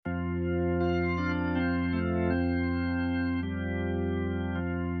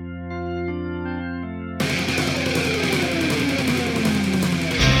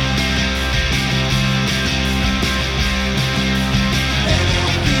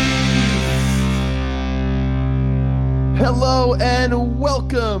Hello and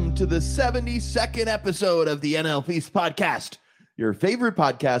welcome to the 72nd episode of the NL Feast podcast, your favorite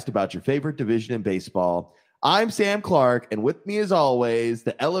podcast about your favorite division in baseball. I'm Sam Clark, and with me as always,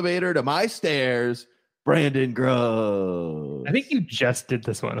 the elevator to my stairs, Brandon Gross. I think you just did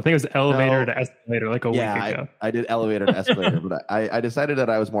this one. I think it was elevator to escalator like a week ago. I did elevator to escalator, but I decided that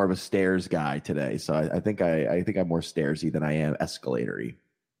I was more of a stairs guy today, so I think I'm more stairsy than I am escalatory.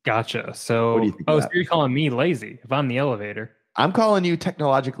 Gotcha. So, what do you think so you're calling me lazy if I'm the elevator? I'm calling you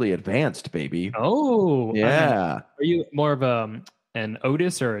technologically advanced, baby. Oh, yeah. Are you more of an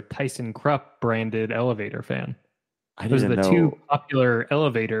Otis or a Tyson Krupp branded elevator fan? Those are the two popular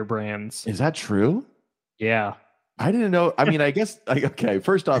elevator brands. Is that true? Yeah. I didn't know. I mean, I guess, okay,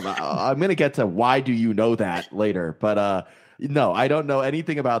 first off, I'm going to get to why do you know that later, but no, I don't know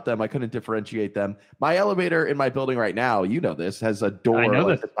anything about them. I couldn't differentiate them. My elevator in my building right now, you know this, has a door,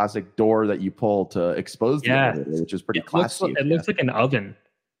 like a classic door that you pull to expose the elevator, which is pretty classy. It looks like an oven.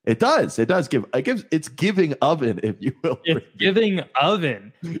 It does. It's giving oven, if you will. It's giving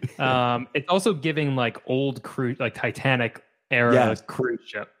oven. It's also giving like old cruise, like Titanic era cruise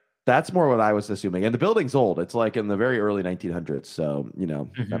ship. That's more what I was assuming. And the building's old. It's like in the very early 1900s. So, you know,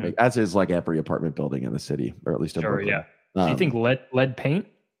 as is like every apartment building in the city, or at least in Brooklyn. Yeah. Do you think lead paint?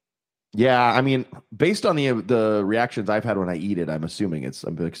 Yeah, I mean, based on the reactions I've had when I eat it, I'm assuming it's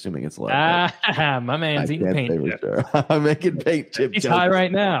lead. My man's eating paint chips. I'm making paint chips. He's high right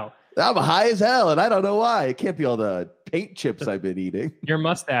now. I'm high as hell, and I don't know why. It can't be all the paint chips I've been eating. Your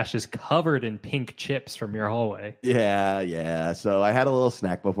mustache is covered in pink chips from your hallway. Yeah. So I had a little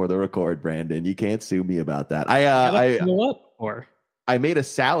snack before the record, Brandon. You can't sue me about that. I made a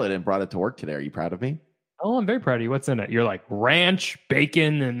salad and brought it to work today. Are you proud of me? Oh, I'm very proud of you. What's in it? You're like ranch,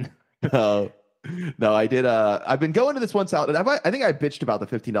 bacon, and no, I did. I've been going to this one salad. I think I bitched about the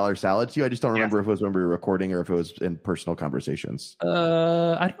 $15 salad to you. I just don't remember if it was when we were recording or if it was in personal conversations.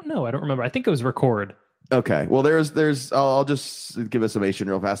 I don't know. I don't remember. I think it was record. Okay. Well, I'll just give a summation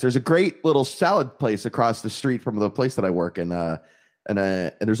real fast. There's a great little salad place across the street from the place that I work in. And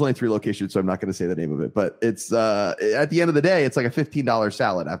there's only 3 locations, so I'm not going to say the name of it. But it's at the end of the day, it's like a $15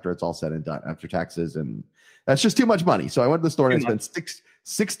 salad after it's all said and done, after taxes, and that's just too much money. So I went to the store and spent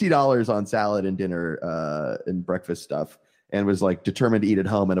 $60 on salad and dinner and breakfast stuff, and was like determined to eat at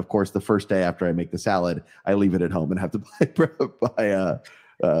home. And of course, the first day after I make the salad, I leave it at home and have to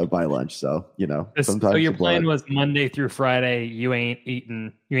buy lunch. So you know, so your plan was Monday through Friday. You ain't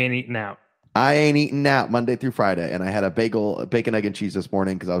eating out. I ain't eating out Monday through Friday, and I had a bacon, egg, and cheese this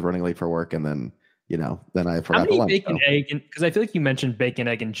morning because I was running late for work, and then I forgot the lunch. Bacon, egg, because I feel like you mentioned bacon,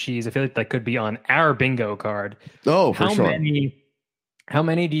 egg, and cheese. I feel like that could be on our bingo card. Oh, for sure. How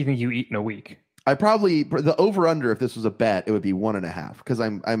many do you think you eat in a week? I probably the over under, if this was a bet, it would be 1.5 because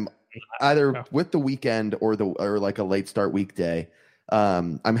I'm either with the weekend or like a late start weekday.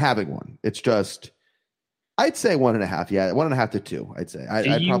 I'm having one. It's just. I'd say 1.5. Yeah, 1.5 to 2. I'd say.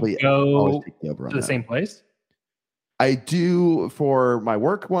 I'd probably go take the over to the same place. I do for my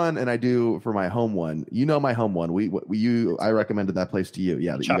work one, and I do for my home one. You know my home one. I recommended that place to you.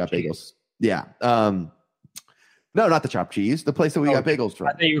 Yeah, that you got bagels. Yeah. No, not the chopped cheese. The place that we got bagels from.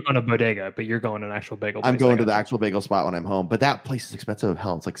 I thought you were going to Bodega, but you're going to an actual bagel place. I'm going to the actual bagel spot when I'm home. But that place is expensive.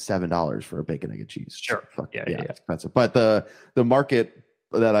 Hell, it's like $7 for a bacon, egg, and cheese. Sure. Yeah, it's expensive. But the market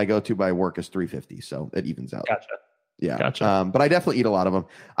that I go to by work is $3.50, so it evens out. Gotcha. Yeah. Gotcha. But I definitely eat a lot of them.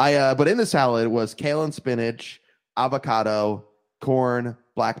 But in the salad was kale and spinach, avocado, corn,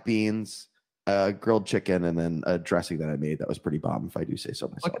 black beans, grilled chicken, and then a dressing that I made that was pretty bomb, if I do say so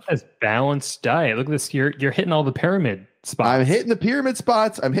myself. Look at this balanced diet. Look at this. You're hitting all the pyramid spots. I'm hitting the pyramid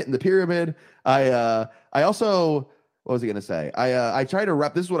spots. I'm hitting the pyramid. I also. What was he going to say? I tried to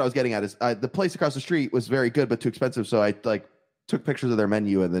wrap. This is what I was getting at. Is the place across the street was very good but too expensive, so I took pictures of their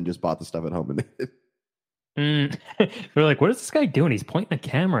menu and then just bought the stuff at home. And they're like, what is this guy doing? He's pointing a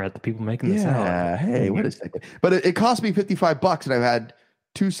camera at the people making the salad. Yeah, hey, wait a second. But it cost me $55, and I've had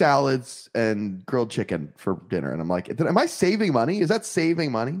 2 salads and grilled chicken for dinner. And I'm like, am I saving money? Is that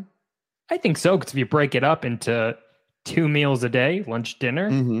saving money? I think so, because if you break it up into 2 meals a day, lunch, dinner,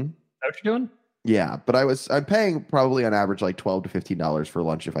 is that what you're doing? Yeah, but I'm paying probably on average like $12 to $15 for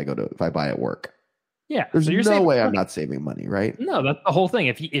lunch if I buy at work. Yeah, there's no way I'm not saving money, right? No, that's the whole thing.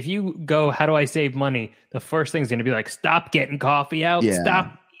 If you go, how do I save money? The first thing's going to be like, stop getting coffee out. Yeah,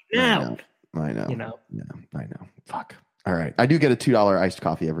 stop eating out. I know. Yeah, I know. Fuck. All right. I do get a $2 iced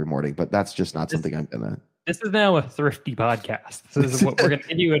coffee every morning, but that's just not something I'm going to. This is now a thrifty podcast. This is what we're going to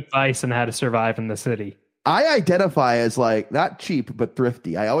give you advice on how to survive in the city. I identify as like not cheap, but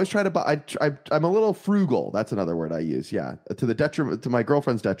thrifty. I always try to buy. I'm a little frugal. That's another word I use. Yeah. To my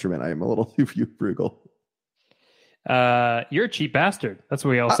girlfriend's detriment, I am a little too frugal. You're a cheap bastard. That's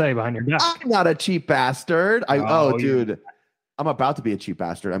what we all say behind your back. I'm not a cheap bastard. Dude. Yeah. I'm about to be a cheap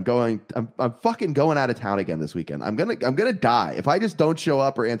bastard. I'm fucking going out of town again this weekend. I'm gonna die. If I just don't show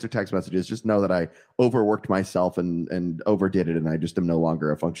up or answer text messages, just know that I overworked myself and overdid it, and I just am no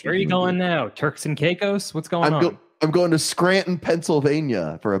longer a functional. Where are you going now? Turks and Caicos? What's going on? I'm going to Scranton,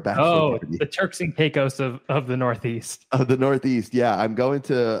 Pennsylvania for a bachelor party. The Turks and Caicos of the Northeast. Of the Northeast, yeah. I'm going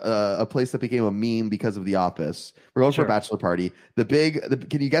to a place that became a meme because of The Office. We're going for a bachelor party.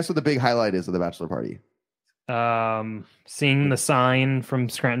 Can you guess what the big highlight is of the bachelor party? Seeing the sign from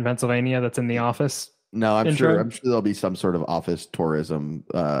Scranton, Pennsylvania that's in The Office. No, I'm sure there'll be some sort of office tourism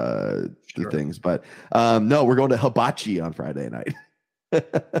things, but no, we're going to Hibachi on Friday night.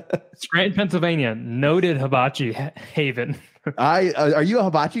 Scranton, Pennsylvania, noted hibachi haven. Are you a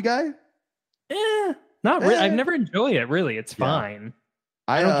hibachi guy? Not really. I've never enjoyed it. Really, it's fine.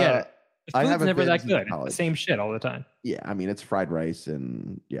 I don't get it. The food's never that good. It's the same shit all the time. Yeah, I mean it's fried rice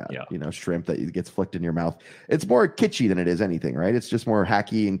and shrimp that gets flicked in your mouth. It's more kitschy than it is anything, right? It's just more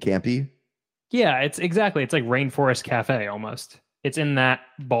hacky and campy. Yeah, it's like Rainforest Cafe almost. It's in that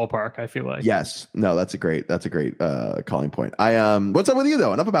ballpark, I feel like. Yes. No, that's a great calling point. What's up with you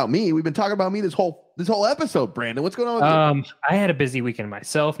though? Enough about me. We've been talking about me this whole episode, Brandon. What's going on with you? I had a busy weekend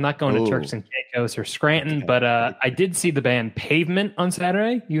myself, not going to Turks and Caicos or Scranton, but I did see the band Pavement on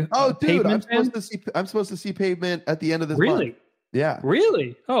Saturday. Dude, I'm supposed to see Pavement at the end of this month. Really? Yeah.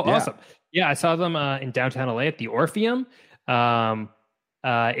 Really? Oh, yeah. Awesome. Yeah, I saw them in downtown LA at the Orpheum.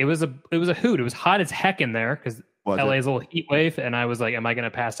 It was a hoot. It was hot as heck in there because LA's a little heat wave, and I was like, am I going to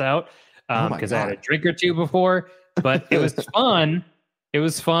pass out? Because I had a drink or two before, but it was fun. It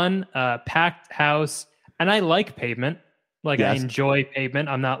was fun. Packed house, and I like Pavement. Like, yes. I enjoy Pavement.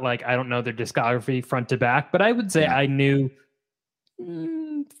 I'm not like, I don't know their discography front to back, but I would say I knew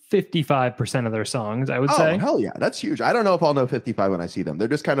 55% of their songs, I would say. Hell yeah, that's huge. I don't know if I'll know 55 when I see them. They're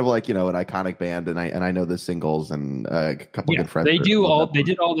just kind of like, an iconic band, and I know the singles and a couple good friends. They did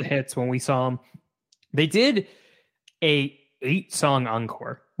all the hits when we saw them. They did a 8-song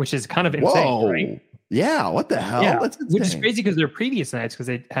encore, which is kind of insane, right? Yeah, what the hell? Yeah, which is crazy because their previous nights, because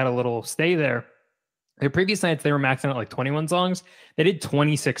they had a little stay there. Their previous nights, they were maxing out like 21 songs. They did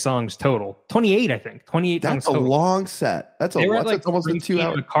 26 songs total. 28, I think. 28 songs total. That's a long set. That's almost a 2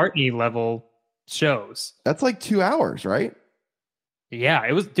 hour. McCartney level shows. That's like 2 hours, right? Yeah,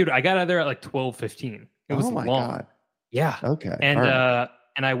 it was, dude, I got out there at like 12:15. It was long. God. Yeah. Okay. And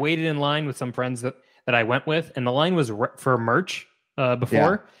and I waited in line with some friends that I went with, and the line was for merch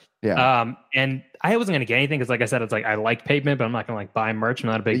before. Yeah. And I wasn't gonna get anything because, like I said, it's like I like Pavement, but I'm not gonna like buy merch. I'm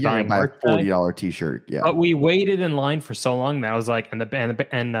not a big buying merch. $40 t-shirt. Yeah. But we waited in line for so long that I was like, and the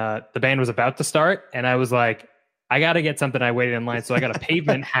band was about to start, and I was like, I gotta get something. I waited in line, so I got a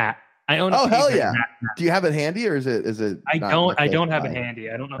Pavement hat. I own. Oh hell yeah! Do you have it handy, or is it? I don't have it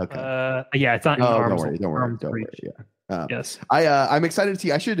handy. I don't know. Okay. Yeah, it's not in arms. Don't worry. Yeah. Yes. I'm excited to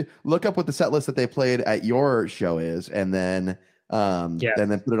see. I should look up what the set list that they played at your show is, and then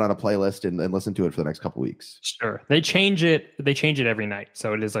put it on a playlist and listen to it for the next couple weeks. Sure. They change it every night,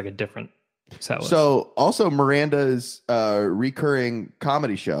 so it is like a different set list. So also Miranda's recurring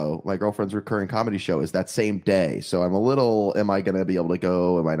comedy show, my girlfriend's recurring comedy show, is that same day. So I'm a little, am I going to be able to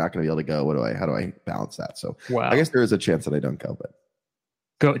go? Am I not going to be able to go? How do I balance that? So I guess there is a chance that I don't go,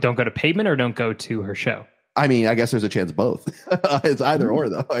 but don't go to Pavement or don't go to her show. I mean, I guess there's a chance both. It's either or,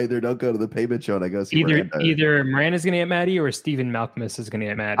 though. Either don't go to the Pavement show and I go see Miranda. Either Miranda's going to get mad at you or Stephen Malcolmus is going to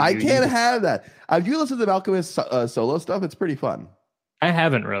get mad at you. I can't have that. Have you listened to Malcolmus solo stuff? It's pretty fun. I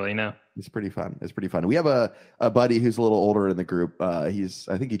haven't really, no. It's pretty fun. We have a buddy who's a little older in the group. I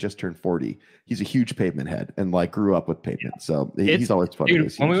think he just turned 40. He's a huge Pavement head and like grew up with Pavement. Yeah. So he's always fun. Dude,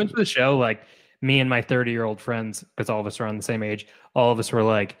 when we went to the show, like me and my 30-year-old friends, because all of us are on the same age, all of us were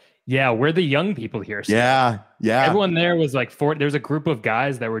like, yeah, we're the young people here. So yeah. Everyone there was like, there's a group of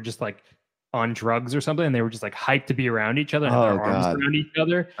guys that were just like on drugs or something, and they were just like hyped to be around each other and have their arms around each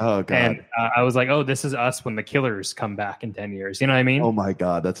other. Oh god! And I was like, oh, this is us when the Killers come back in 10 years. You know what I mean? Oh my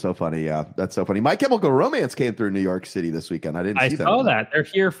god, that's so funny. Yeah, that's so funny. My Chemical Romance came through New York City this weekend. I saw that. They're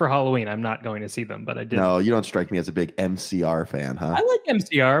here for Halloween. I'm not going to see them, but I did. No, you don't strike me as a big MCR fan, huh? I like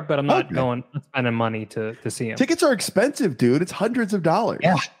MCR, but I'm not going spending money to see them. Tickets are expensive, dude. It's hundreds of dollars.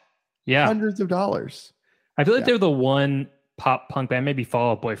 Yeah, hundreds of dollars. I feel like they're the one pop punk band, maybe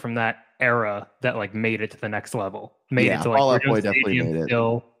Fall Out Boy from that era that like made it to the next level. It to like Fall Out Boy definitely made it.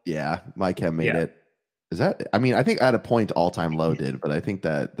 Still. Yeah, My Chem made it. Is that? I mean, I think at a point All Time Low did, but I think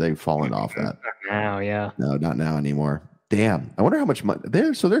that they've fallen off that. Now, yeah. No, not now anymore. Damn. I wonder how much money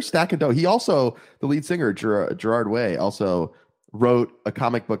they're stacking dough. He also, the lead singer Gerard Way, also wrote a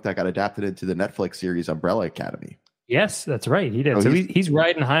comic book that got adapted into the Netflix series Umbrella Academy. Yes, that's right. He did. Oh, So he's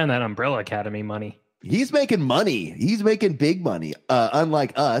riding high on that Umbrella Academy money. He's making money. He's making big money.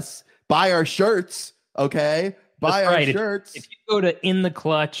 Unlike us, buy our shirts. Okay. Buy our shirts. If you go to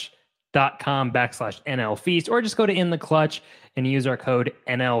intheclutch.com/NLFeast, or just go to In the Clutch and use our code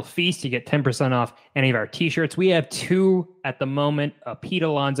NLFeast, you get 10% off any of our t-shirts. We have 2 at the moment, a Pete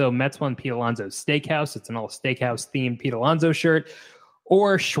Alonso, Mets one, Pete Alonso Steakhouse. It's an all steakhouse themed Pete Alonso shirt,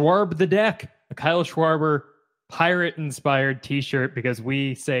 or Schwarb the Deck, a Kyle Schwarber pirate-inspired T-shirt, because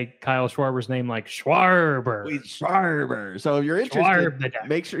we say Kyle Schwarber's name like Schwarber. Schwarber. So if you're interested,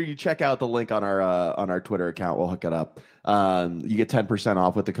 make sure you check out the link on our Twitter account. We'll hook it up. You get 10%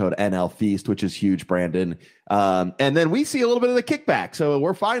 off with the code NLFeast, which is huge, Brandon. And then we see a little bit of the kickback. So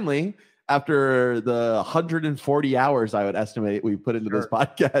we're finally, after the 140 hours I would estimate we put into this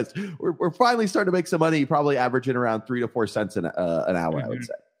podcast, we're finally starting to make some money, probably averaging around 3 to 4 cents an hour, I would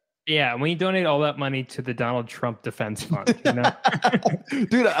say. Yeah, when you donate all that money to the Donald Trump Defense Fund, you know?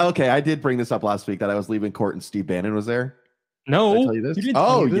 Dude, okay, I did bring this up last week that I was leaving court and Steve Bannon was there. No, did I tell you this?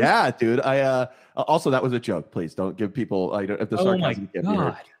 Oh yeah, dude. I also, that was a joke. Please don't give people if the sarcasm can't be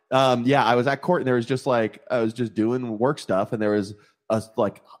heard. Yeah, I was at court and there was just like I was just doing work stuff and there was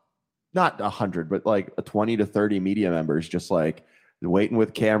not 100 but like 20 to 30 media members just like waiting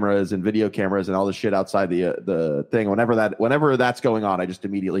with cameras and video cameras and all the shit outside the thing. Whenever that's going on, I just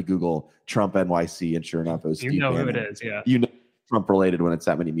immediately Google Trump NYC, and sure enough, it was Steve Bannon. Who it is. Yeah, you know Trump related when it's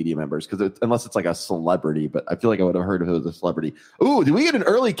that many media members, because unless it's like a celebrity, but I feel like I would have heard if it was a celebrity. Ooh, did we get an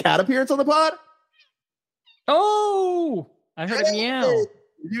early cat appearance on the pod? Oh, I heard a meow.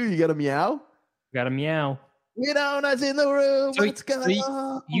 You got a meow? Got a meow. You know, us in the room. So what's going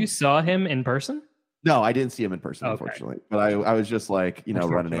on? You saw him in person? No, I didn't see him in person, unfortunately. But I was just like,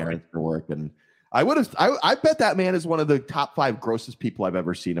 running errands for work, and I bet that man is one of the top 5 grossest people I've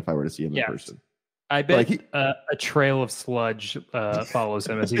ever seen if I were to see him in person. I bet a trail of sludge follows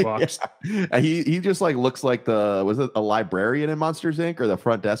him as he walks. Yeah. He just like looks like was it a librarian in Monsters Inc. or the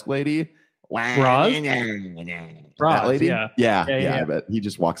front desk lady? Roz? That lady? Yeah. I bet he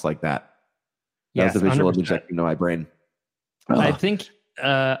just walks like that. That's the visual image into my brain. I think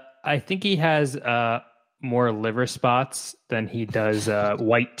he has more liver spots than he does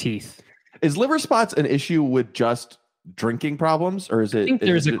white teeth. Is liver spots an issue with just drinking problems, or is it? I think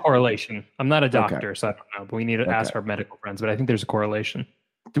there's a correlation. I'm not a doctor, so I don't know, but we need to ask our medical friends. But I think there's a correlation.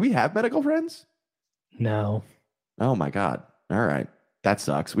 Do we have medical friends? No. Oh my God. All right. That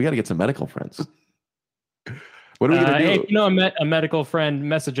sucks. We got to get some medical friends. What are we going to do? If you know a medical friend,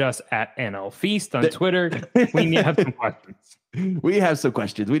 message us at NLFeast on Twitter. We need to have some questions. We have some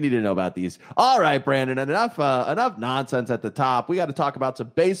questions. We need to know about these. All right, Brandon, enough nonsense at the top. We got to talk about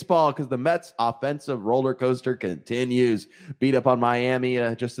some baseball because the Mets offensive roller coaster continues. Beat up on Miami,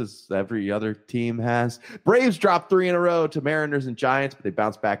 just as every other team has. Braves dropped 3 in a row to Mariners and Giants, but they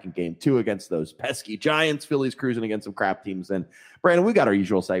bounced back in game 2 against those pesky Giants. Phillies cruising against some crap teams. And Brandon, we got our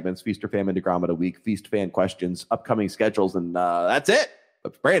usual segments: Feast or Famine, DeGrom of the Week, Feast fan questions, upcoming schedules, and that's it.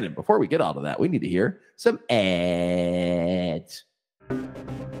 But Brandon, before we get all to that, we need to hear some ads.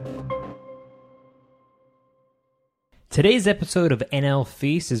 Today's episode of NL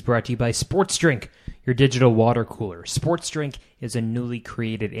Feast is brought to you by Sports Drink, your digital water cooler. Sports Drink is a newly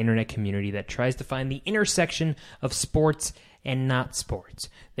created internet community that tries to find the intersection of sports and not sports.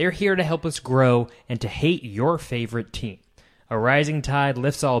 They're here to help us grow and to hate your favorite team. A rising tide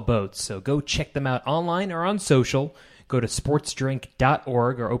lifts all boats, so go check them out online or on social. Go to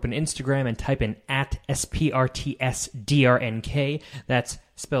sportsdrink.org or open Instagram and type in @SPRTSDRNK. That's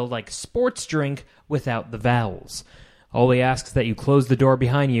spelled like sports drink without the vowels. All we ask is that you close the door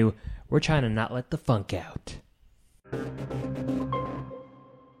behind you. We're trying to not let the funk out.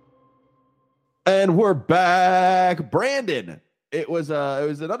 And we're back. Brandon, it was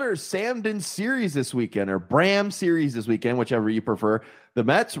another Samden series this weekend, or Bram series this weekend, whichever you prefer. The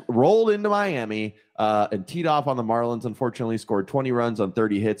Mets rolled into Miami and teed off on the Marlins. Unfortunately, scored 20 runs on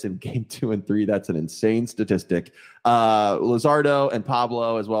 30 hits in game 2 and 3. That's an insane statistic. Luzardo and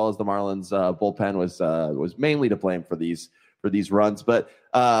Pablo, as well as the Marlins bullpen, was mainly to blame for these runs. But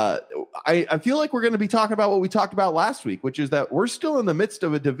I feel like we're going to be talking about what we talked about last week, which is that we're still in the midst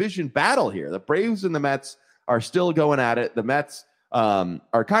of a division battle here. The Braves and the Mets are still going at it. The Mets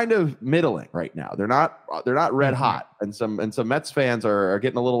are kind of middling right now. They're not red hot, and some Mets fans are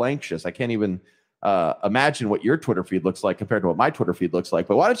getting a little anxious. I can't even imagine what your Twitter feed looks like compared to what my Twitter feed looks like.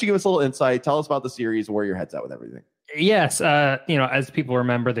 But why don't you give us a little insight? Tell us about the series, where your head's at with everything. Yes, as people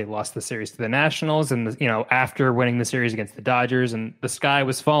remember, they lost the series to the Nationals, and after winning the series against the Dodgers, and the sky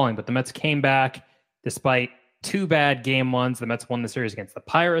was falling, but the Mets came back despite two bad game ones. The Mets won the series against the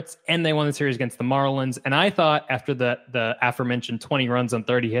Pirates, and they won the series against the Marlins. And I thought after the aforementioned 20 runs on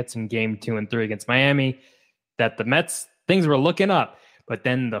 30 hits in game 2 and 3 against Miami, that the Mets, things were looking up. But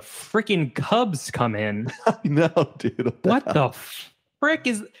then the freaking Cubs come in. No, dude. What the frick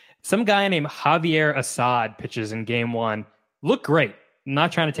is... Some guy named Javier Assad pitches in game 1. Looked great. I'm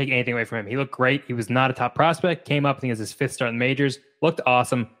not trying to take anything away from him. He looked great. He was not a top prospect. Came up, I think, as his 5th start in the majors. Looked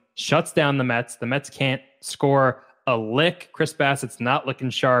awesome. Shuts down the Mets. The Mets can't score a lick. Chris Bassett's not looking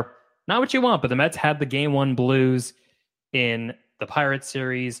sharp. Not what you want, but the Mets had the game 1 blues in the Pirates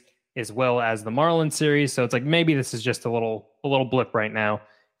series as well as the Marlins series. So it's like maybe this is just a little blip right now.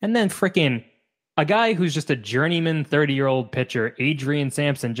 And then freaking a guy who's just a journeyman 30-year-old pitcher, Adrian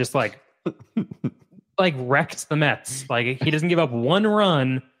Sampson, just like wrecks the Mets. Like he doesn't give up one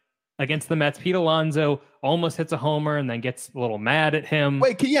run against the Mets. Pete Alonso almost hits a homer and then gets a little mad at him.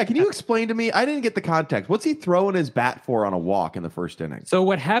 Wait, can you explain to me? I didn't get the context. What's he throwing his bat for on a walk in the first inning? So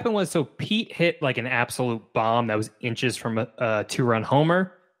what happened was, Pete hit like an absolute bomb that was inches from a 2-run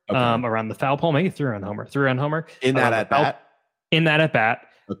homer around the foul pole, maybe 3-run homer. In that at bat.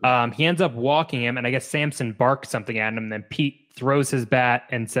 Okay. He ends up walking him, and I guess Sampson barks something at him, and then Pete throws his bat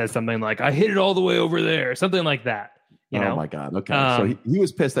and says something like, "I hit it all the way over there," something like that. You know? My God. Okay. So he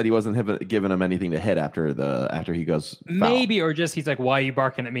was pissed that he wasn't giving him anything to hit after he goes foul. Maybe, or just he's like, "Why are you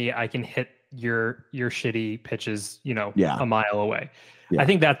barking at me? I can hit your shitty pitches, a mile away." Yeah. I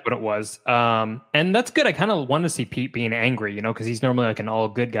think that's what it was. And that's good. I kind of want to see Pete being angry, because he's normally like an all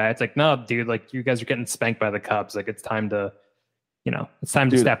good guy. It's like, no, dude, like you guys are getting spanked by the Cubs. Like it's time to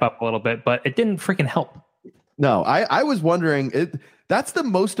step up a little bit, but it didn't freaking help. No, I was wondering, that's the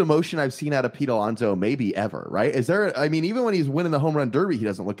most emotion I've seen out of Pete Alonso maybe ever, right? Even when he's winning the home run derby, he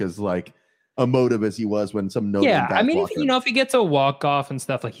doesn't look as like emotive as he was when some no. Yeah, I mean, if he gets a walk off and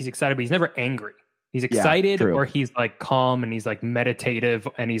stuff, like he's excited, but he's never angry. He's excited, or he's like calm and he's like meditative,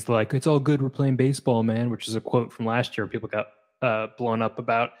 and he's like, "It's all good. We're playing baseball, man," which is a quote from last year. People got blown up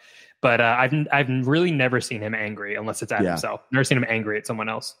about. But I've really never seen him angry unless it's at himself. Never seen him angry at someone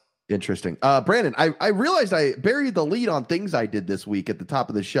else. Interesting. Brandon, I realized I buried the lead on things I did this week at the top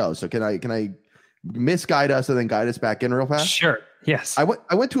of the show. So can I misguide us and then guide us back in real fast? Sure. Yes. I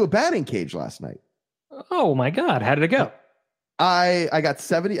went to a batting cage last night. Oh my God. How did it go? I got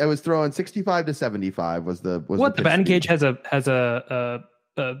 70. I was throwing 65 to 75 was the batting cage has a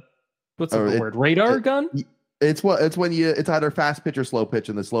what's the word? Radar gun? It's either fast pitch or slow pitch,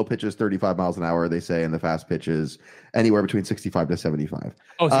 and the slow pitch is 35 miles an hour, they say, and the fast pitch is anywhere between 65 to 75.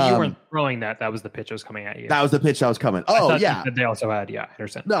 Oh, so you weren't throwing that. That was the pitch that was coming at you. That was the pitch that was coming. Oh, yeah. They also had, I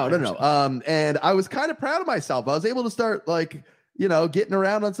understand. No. And I was kind of proud of myself. I was able to start getting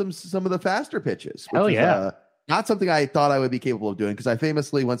around on some of the faster pitches. Hell yeah. Not something I thought I would be capable of doing, because I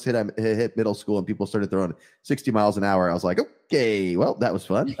famously once hit middle school and people started throwing 60 miles an hour. I was like, okay, well, that was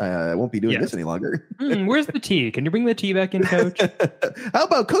fun. I won't be doing this any longer. Where's the tee? Can you bring the tee back in, coach? How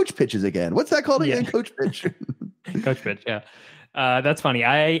about coach pitches again? What's that called again? Coach pitch. Coach pitch. Yeah. That's funny.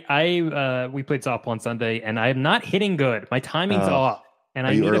 We played softball on Sunday and I'm not hitting good. My timing's off and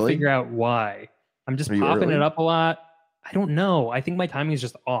I need to figure out why. I'm just popping it up a lot. I don't know. I think my timing is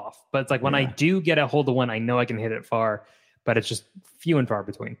just off. But it's like when I do get a hold of one, I know I can hit it far, but it's just few and far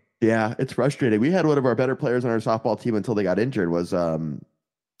between. Yeah, it's frustrating. We had one of our better players on our softball team until they got injured was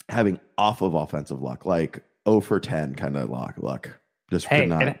having off of offensive luck, like 0 for 10 kind of luck. Just it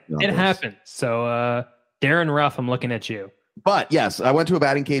happened. So Darren Ruff, I'm looking at you. But yes, I went to a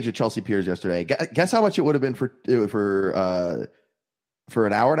batting cage at Chelsea Piers yesterday. Guess how much it would have been for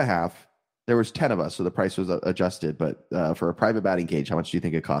an hour and a half. There was 10 of us, so the price was adjusted. But for a private batting cage, how much do you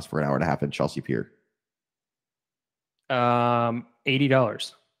think it cost for an hour and a half in Chelsea Pier? $80.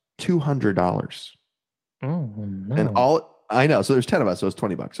 $200. Oh no! And I know. So there's 10 of us, so it's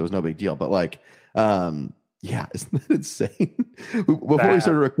 $20. So it was no big deal. But yeah, isn't that insane? Before we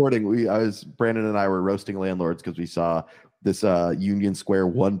started recording, Brandon and I were roasting landlords because we saw this Union Square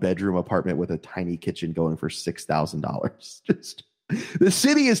 1-bedroom apartment with a tiny kitchen going for $6,000. Just. The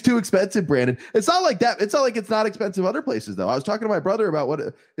city is too expensive, Brandon. It's not like that. It's not like it's not expensive other places, though. I was talking to my brother about what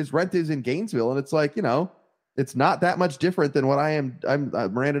his rent is in Gainesville, and it's like, it's not that much different than what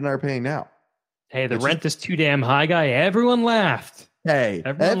Miranda and I are paying now. Hey, the rent is too damn high, guy. Everyone laughed. Hey,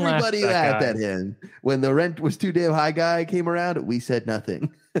 everybody laughed at him. When the rent was too damn high guy came around, we said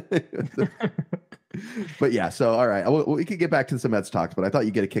nothing. But yeah, so all right, we could get back to some Mets talks, but I thought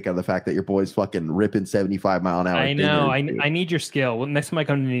you'd get a kick out of the fact that your boy's fucking ripping 75 mile an hour. I know. I need your skill. Well, next time I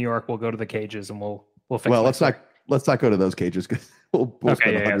come to New York, we'll go to the cages and we'll fix. Well, let's not go to those cages because we'll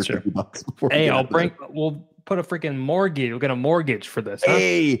spend $150 before. Hey, we'll put a freaking mortgage. We'll get a mortgage for this. Huh?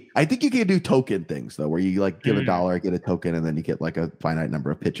 Hey, I think you can do token things though, where you like give $1, get a token, and then you get like a finite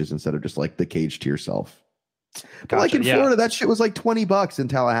number of pitches instead of just like the cage to yourself. But like in Florida, that shit was like $20 in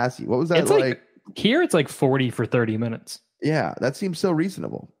Tallahassee. What was that like? Here it's like 40 for 30 minutes. Yeah, that seems so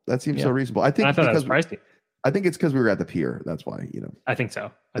reasonable. I think because that was pricey. I think it's because we were at the pier. That's why, I think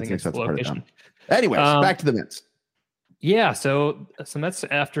so. I think it's the location. Anyways, back to the Mets. Yeah, so Mets,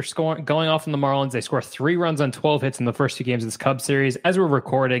 after going off from the Marlins, they score 3 runs on 12 hits in the first 2 games of this Cubs series. As we're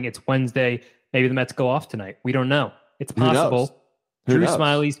recording, it's Wednesday. Maybe the Mets go off tonight. We don't know. It's possible. Drew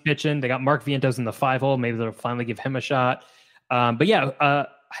Smiley's pitching. They got Mark Vientos in the 5-hole. Maybe they'll finally give him a shot. But yeah, I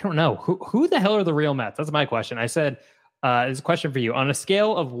don't know. Who the hell are the real Mets? That's my question. I said, there's a question for you. On a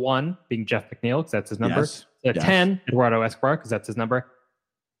scale of 1, being Jeff McNeil, because that's his number, to 10, Eduardo Escobar, because that's his number,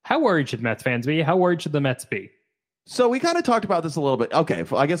 how worried should Mets fans be? How worried should the Mets be? So we kind of talked about this a little bit. Okay,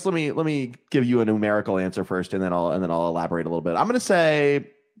 I guess let me give you a numerical answer first, and then I'll elaborate a little bit. I'm going to say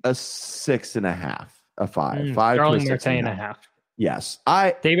a 6.5, a 5, 5 Starling Marte and a half. Yes,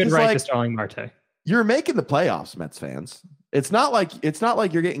 David Wright to Starling Marte. You're making the playoffs, Mets fans. It's not like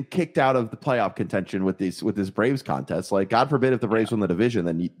you're getting kicked out of the playoff contention with this Braves contest. Like, God forbid if the Braves win the division,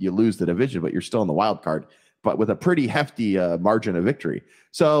 then you lose the division, but you're still in the wild card, but with a pretty hefty margin of victory.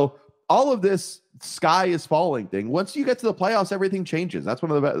 So all of this sky is falling thing. Once you get to the playoffs, everything changes. That's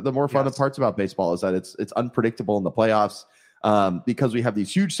one of the more fun parts about baseball, is that it's unpredictable in the playoffs, because we have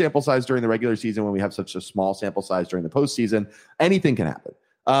these huge sample size during the regular season. When we have such a small sample size during the postseason, anything can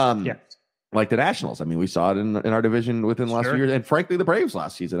happen. Like the Nationals. I mean, we saw it in our division within the last few years, and frankly, the Braves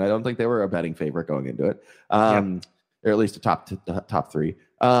last season. I don't think they were a betting favorite going into it, or at least a top 3.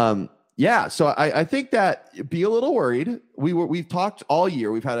 So I think that be a little worried. We've talked all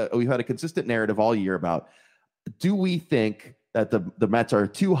year. We've had a consistent narrative all year about, do we think that the Mets are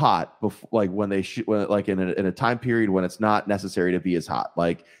too hot before, like when they like in a time period when it's not necessary to be as hot.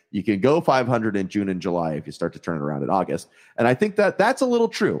 Like, you can go 500 in June and July if you start to turn it around in August. And I think that that's a little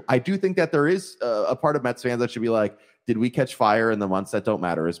true. I do think that there is a part of Mets fans that should be like, did we catch fire in the months that don't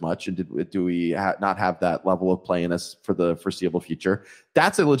matter as much? And do we not have that level of play in us for the foreseeable future?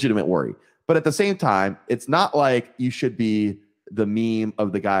 That's a legitimate worry. But at the same time, it's not like you should be the meme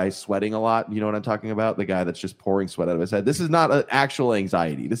of the guy sweating a lot. You know what I'm talking about? The guy that's just pouring sweat out of his head. This is not an actual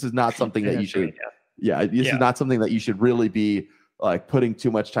anxiety. This is not something that you should, this is not something that you should really be like putting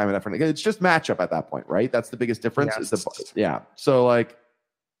too much time and effort. It's just matchup at that point, right? That's the biggest difference. Yes. So like,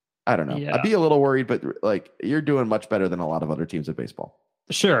 I don't know. I'd be a little worried, but like, you're doing much better than a lot of other teams in baseball.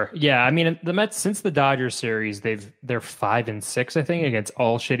 Sure. Yeah. I mean, the Mets, since the Dodgers series, they're 5-6, I think, against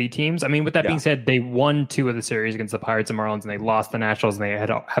all shitty teams. I mean, with that being said, they won 2 of the series against the Pirates and Marlins, and they lost the Nationals, and they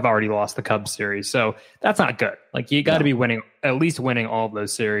have already lost the Cubs series. So that's not good. Like, you got to be at least winning all of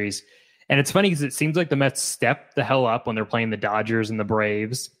those series. And it's funny because it seems like the Mets step the hell up when they're playing the Dodgers and the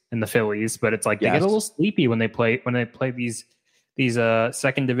Braves and the Phillies, but it's like they get a little sleepy when they play these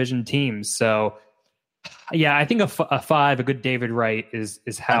second division teams. So yeah, I think a 5, a good David Wright is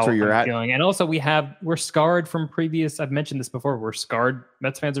how I'm feeling. And also we're scarred from previous, I've mentioned this before,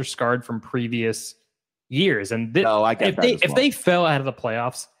 Mets fans are scarred from previous years. And if they fell out of the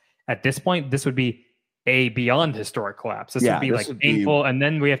playoffs at this point, this would be a beyond historic collapse. This would be like painful. And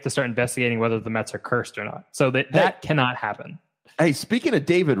then we have to start investigating whether the Mets are cursed or not. So that cannot happen. Hey, speaking of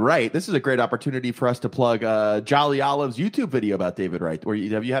David Wright, this is a great opportunity for us to plug Jolly Olive's YouTube video about David Wright.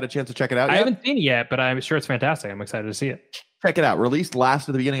 Have you had a chance to check it out yet? I haven't seen it yet, but I'm sure it's fantastic. I'm excited to see it. Check it out. Released at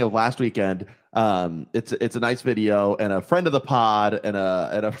the beginning of last weekend. It's a nice video, and a friend of the pod and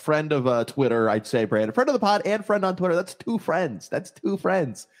a friend of Twitter, I'd say, Brandon, a friend of the pod and friend on Twitter. That's 2 friends.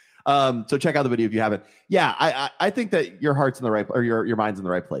 So check out the video if you haven't. Yeah, I think that your heart's in the right, or your mind's in the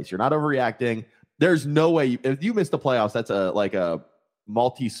right place. You're not overreacting. There's no way if you miss the playoffs, that's a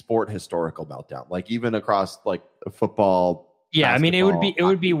multi-sport historical meltdown. Like, even across like football. Yeah, I mean, it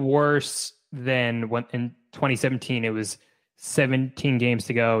would be worse than when in 2017 it was 17 games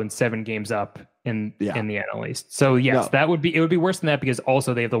to go and 7 games up in the NL East. So yes, it would be worse than that, because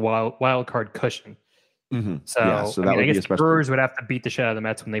also they have the wild card cushion. Mm-hmm. So I guess the Brewers would have to beat the shit out of the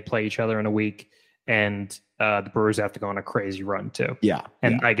Mets when they play each other in a week, and the Brewers have to go on a crazy run too. Yeah,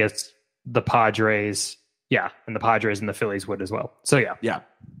 and I guess the Padres, and the Padres and the Phillies would as well. So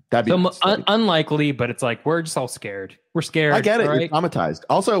that'd be unlikely, but it's like we're just all scared. We're scared. I get it. Right? You're traumatized.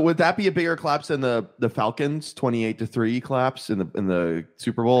 Also, would that be a bigger collapse than the Falcons 28-3 collapse in the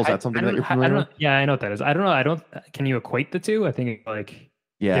Super Bowl? Is that something that you're familiar with? Yeah, I know what that is. I don't know. Can you equate the two? I think like.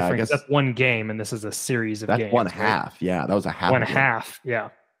 Yeah, I guess that's one game, and this is a series of games. That's one half. Right? Yeah, that was a half. One half. Yeah.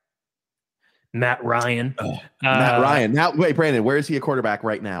 Matt Ryan. Matt Ryan. Now, wait, Brandon, where is he a quarterback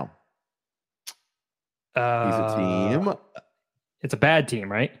right now? He's a team. It's a bad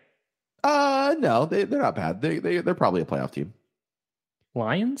team, right? No, they're not bad. They're probably a playoff team.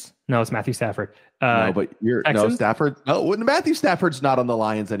 Lions? No, it's Matthew Stafford. No, but Stafford. No, Matthew Stafford's not on the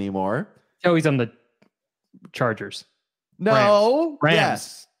Lions anymore. Oh, he's on the Chargers. No, Rams.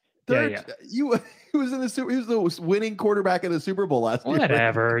 Yes. Yeah. He was in he was the winning quarterback in the Super Bowl last year.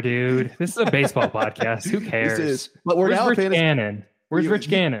 Whatever, dude. This is a baseball podcast. Who cares? But Where's now Rich Gannon? Where's Rich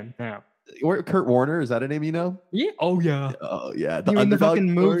Gannon now? Kurt Warner, is that a name you know? Yeah. Oh yeah. Oh yeah. The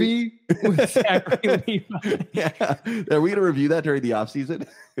fucking movie with Zachary Levi. Yeah. Are we gonna review that during the offseason?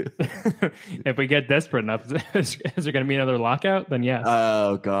 If we get desperate enough, is there gonna be another lockout? Then yes.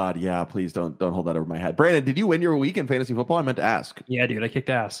 Oh God, yeah. Please don't hold that over my head. Brandon, did you win your week in fantasy football? I meant to ask. Yeah, dude. I kicked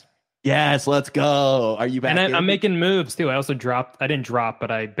ass. Yes, let's go. Are you back? And I'm making moves too. I didn't drop,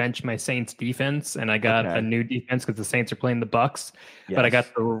 but I benched my Saints defense, and I got a new defense because the Saints are playing the Bucks. Yes. But I got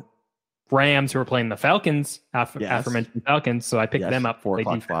the Rams who are playing the Falcons, aforementioned Falcons, so I picked them up for 4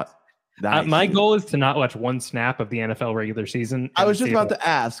 o'clock spot. My goal is to not watch one snap of the NFL regular season. I was just about to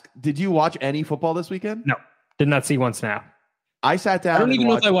ask, did you watch any football this weekend? No, did not see one snap. I sat down. I don't even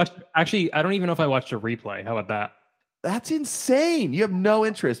know if I watched. Actually, I don't even know if I watched a replay. How about that? That's insane. You have no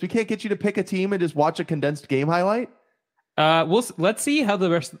interest. We can't get you to pick a team and just watch a condensed game highlight. Let's see how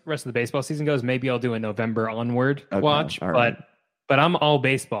the rest of the baseball season goes. Maybe I'll do a November onward watch, but I'm all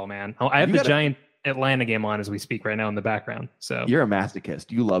baseball, man. I have the Giant Atlanta game on as we speak right now in the background. So you're a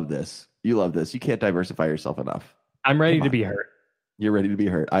masochist. You love this. You can't diversify yourself enough. I'm ready to be hurt. You're ready to be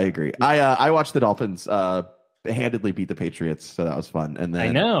hurt. I agree. I watched the Dolphins handedly beat the Patriots, so that was fun. And then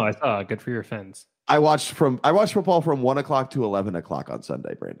I know. I saw. Good for your Fins. I watched football from 1 o'clock to 11 o'clock on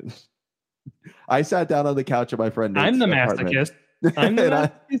Sunday, Brandon. I sat down on the couch at my friend Nate's I'm the masochist.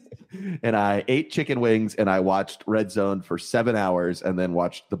 And I ate chicken wings and I watched Red Zone for 7 hours and then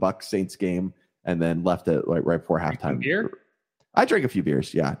watched the Bucs Saints game and then left it right before halftime. Beer? I drank a few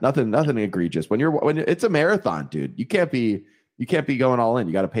beers. Yeah, nothing egregious. When it's a marathon, dude, you can't be going all in.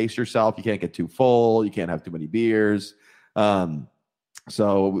 You got to pace yourself. You can't get too full. You can't have too many beers.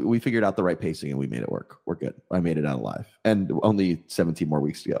 So we figured out the right pacing and we made it work. We're good. I made it out alive and only 17 more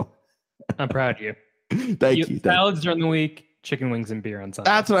weeks to go. I'm proud of you. Thank you. Salads during the week, chicken wings and beer on Sunday.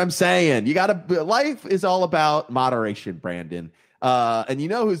 That's what I'm saying. Life is all about moderation, Brandon. And you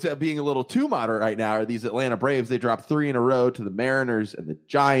know who's being a little too moderate right now are these Atlanta Braves. They dropped 3 in a row to the Mariners and the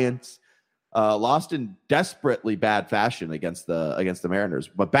Giants. Lost in desperately bad fashion against the Mariners,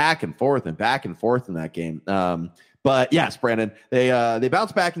 but back and forth in that game. But yes, Brandon, they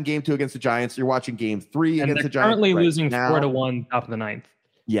bounced back in game 2 against the Giants. You're watching game 3 against the Giants. Currently losing 4-1, top of the 9th.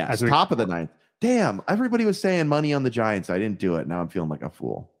 Yes, top of the 9th. Damn, everybody was saying money on the Giants. I didn't do it. Now I'm feeling like a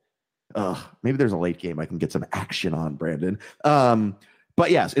fool. Maybe there's a late game I can get some action on, Brandon. But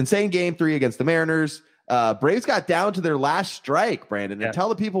yes, insane game 3 against the Mariners. Braves got down to their last strike, Brandon, and tell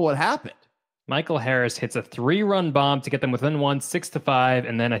the people what happened. Michael Harris hits a 3-run bomb to get them within 1, 6-5,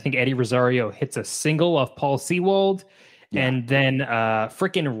 and then I think Eddie Rosario hits a single off Paul Sewald, and then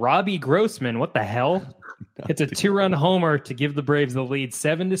freaking Robbie Grossman, what the hell, hits a 2-run homer to give the Braves the lead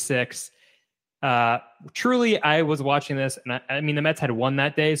 7-6. Truly, I was watching this, and I mean the Mets had won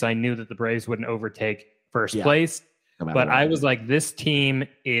that day, so I knew that the Braves wouldn't overtake first place. But I was like, this team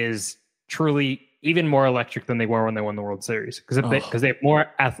is truly even more electric than they were when they won the World Series because they have more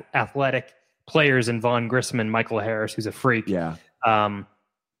athletic players in Vaughn Grissom and Michael Harris, who's a freak. Yeah.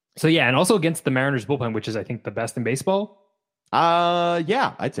 So yeah, and also against the Mariners bullpen, which is I think the best in baseball.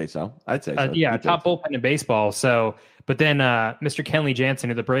 Yeah, I'd say so. Yeah, top bullpen in baseball. So, but then Mr. Kenley Jansen,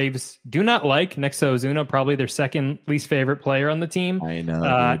 who the Braves do not like, next to Ozuna, probably their second least favorite player on the team. I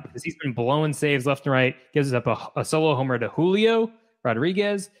know, because he's been blowing saves left and right. Gives up a solo homer to Julio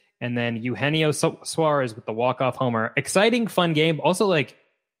Rodriguez, and then Eugenio Suarez with the walk-off homer. Exciting, fun game. Also, like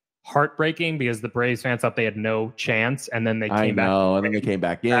heartbreaking because the Braves fans thought they had no chance, and then they came back. And then they came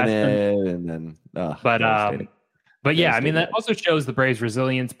back in it, and then. But yeah, I mean that also shows the Braves'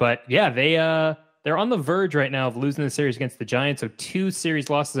 resilience. But yeah, they're on the verge right now of losing the series against the Giants. So 2 series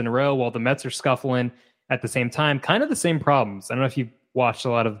losses in a row, while the Mets are scuffling at the same time. Kind of the same problems. I don't know if you watched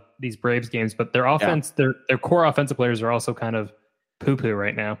a lot of these Braves games, but their offense, their core offensive players are also kind of poo-poo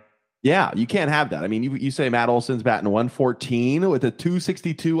right now. Yeah, you can't have that. I mean, you say Matt Olson's batting 114 with a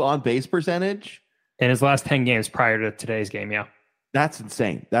 262 on base percentage in his last 10 games prior to today's game. Yeah, that's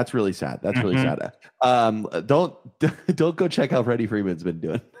insane. That's really sad. Really sad. Don't go check out Freddie Freeman's been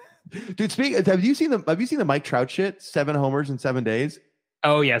doing, dude. Have you seen the Mike Trout shit? 7 homers in 7 days.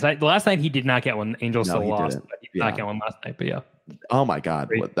 Oh yes, the last night he did not get one. Angels still lost, but he did not get one last night. But yeah. Oh my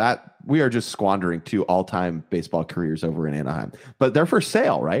God, we are just squandering 2 all-time baseball careers over in Anaheim. But they're for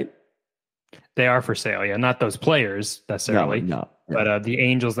sale, right? They are for sale. Yeah. Not those players necessarily. No. But the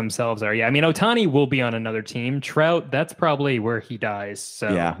Angels themselves are. Yeah. I mean, Ohtani will be on another team. Trout, that's probably where he dies. So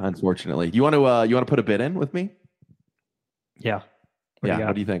yeah, unfortunately. You want to put a bid in with me? Yeah.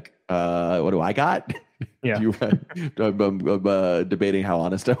 What do you think? What do I got? Yeah. I'm debating how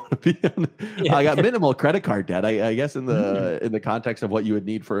honest I want to be. I got minimal credit card debt. I guess in the context of what you would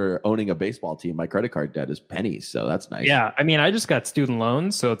need for owning a baseball team, my credit card debt is pennies, so that's nice. Yeah, I mean, I just got student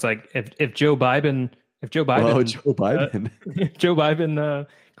loans, so it's like if Joe Biden Joe Biden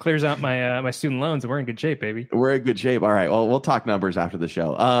clears out my student loans, we're in good shape, baby. We're in good shape. All right. Well, we'll talk numbers after the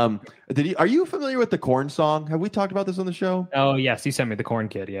show. Are you familiar with the Corn song? Have we talked about this on the show? Oh yes, you sent me the Corn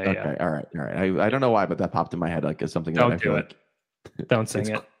Kid. Yeah, okay. Yeah. All right. I don't know why, but that popped in my head like as something. Don't do it. Don't sing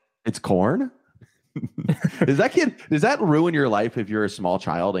it. It's corn. Does that ruin your life if you're a small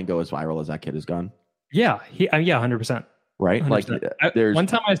child and go as viral as that kid has gone? Yeah. 100%. Right. 100%. Like there's one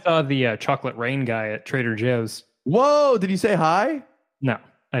time I saw the chocolate rain guy at Trader Joe's. Whoa! Did you say hi? No,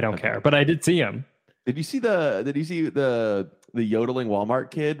 I don't care, but I did see him. Did you see the yodeling Walmart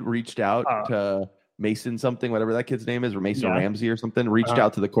kid reached out to Mason something, whatever that kid's name is, or Mason Ramsey or something, reached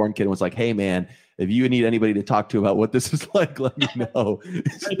out to the Corn Kid and was like, "Hey man, if you need anybody to talk to about what this is like, let me know."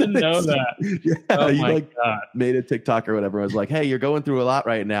 I didn't know that. He made a TikTok or whatever. I was like, "Hey, you're going through a lot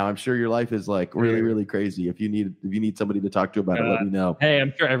right now. I'm sure your life is like really, really crazy. If you need somebody to talk to about it, let me know." Hey,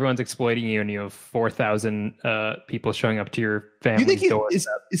 I'm sure everyone's exploiting you, and you have 4,000 people showing up to your family's door.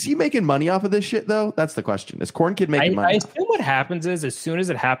 Is he making money off of this shit though? That's the question. Is Corn Kid making money? I assume what happens is, as soon as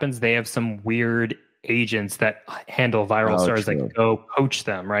it happens, they have some weird agents that handle viral stars that go poach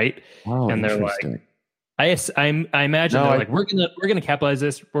them, right? And they're like, I imagine they're like, we're gonna capitalize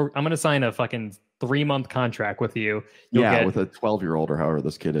this. I'm gonna sign a fucking 3-month contract with you. With a 12-year-old or however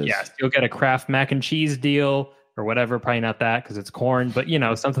this kid is. Yes, you'll get a Kraft mac and cheese deal or whatever. Probably not that because it's corn, but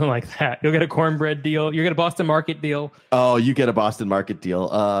something like that. You'll get a cornbread deal. You get a Boston Market deal. Oh, you get a Boston Market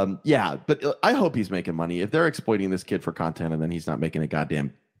deal. Yeah, but I hope he's making money. If they're exploiting this kid for content and then he's not making a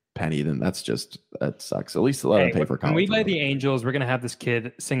goddamn penny, then that sucks. At least let him pay for content. When we play the Angels, we're gonna have this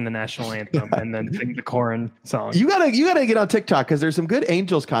kid sing the national anthem and then sing the Corn song. You gotta get on TikTok because there's some good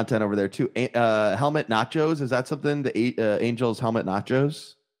Angels content over there too. Helmet nachos, is that something? The Angels helmet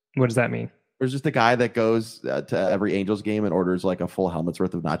nachos. What does that mean? There's just a guy that goes to every Angels game and orders like a full helmet's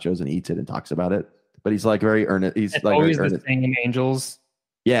worth of nachos and eats it and talks about it. But he's like very earnest. It's like always the same Angels.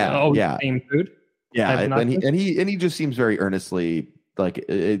 Yeah. Same food. Yeah, and he just seems very earnestly. Like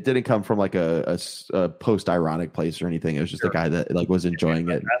it didn't come from like a post-ironic place or anything. It was just a guy that like was enjoying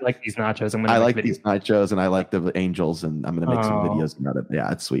it. I like these nachos. I like these nachos, and I like the Angels, and I'm gonna make some videos about it.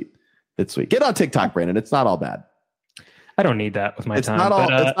 Yeah, it's sweet. It's sweet. Get on TikTok, Brandon. It's not all bad. I don't need that with my time. It's not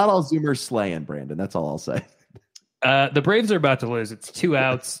all Zoomer slaying, Brandon. That's all I'll say. The Braves are about to lose. It's 2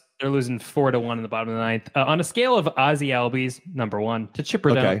 outs. They're losing 4-1 in the bottom of the ninth. On a scale of Ozzie Albies, number 1, to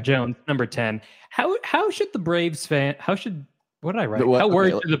Chipper Jones, number 10. How should the Braves fan? What did I write? How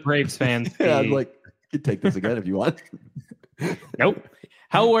worried should the Braves fans be? Yeah, you can take this again if you want. Nope.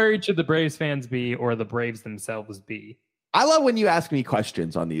 How worried should the Braves fans be, or the Braves themselves be? I love when you ask me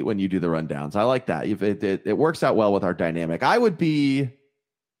questions when you do the rundowns. I like that. It works out well with our dynamic. I wouldn't be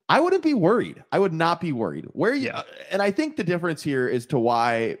worried. I would not be worried. And I think the difference here is to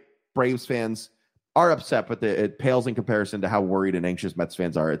why Braves fans are upset, but it pales in comparison to how worried and anxious Mets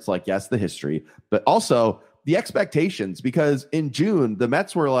fans are. It's like, yes, the history, but also the expectations, because in June, the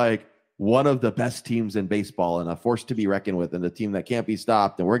Mets were like one of the best teams in baseball and a force to be reckoned with and a team that can't be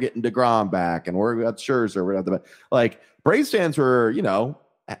stopped. And we're getting DeGrom back and we're got Scherzer. We're at like Braves fans were,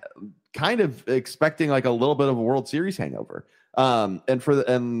 kind of expecting like a little bit of a World Series hangover.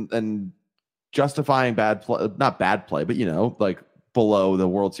 And justifying not bad play, but like below the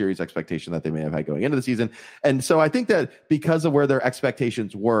World Series expectation that they may have had going into the season. And so I think that because of where their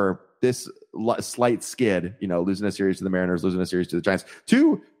expectations were, this slight skid, losing a series to the Mariners, losing a series to the Giants,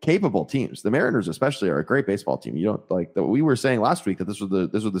 2 capable teams. The Mariners especially are a great baseball team. You don't like that. We were saying last week that this was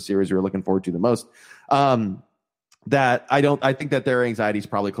the series we were looking forward to the most. I think that their anxiety is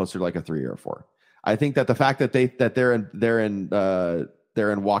probably closer to like a 3 or a 4. I think that the fact that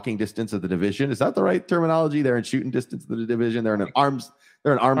they're in walking distance of the division. Is that the right terminology? They're in shooting distance of the division. They're in arm's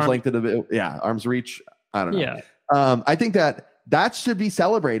length of arm's reach. I don't know. Yeah. I think that should be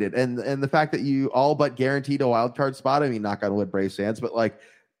celebrated. And the fact that you all but guaranteed a wild card spot. I mean, knock on wood, Braves fans, but like,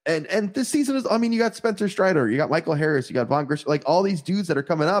 and this season is, you got Spencer Strider, you got Michael Harris, you got Von Grisham, like all these dudes that are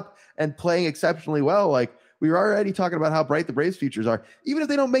coming up and playing exceptionally well. Like we were already talking about how bright the Braves futures are. Even if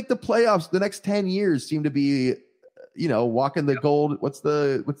they don't make the playoffs, the next 10 years seem to be, walking the gold. What's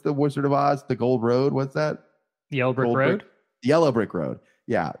the Wizard of Oz? The Gold Road. What's that? The Yellow Brick Road. The Yellow Brick Road.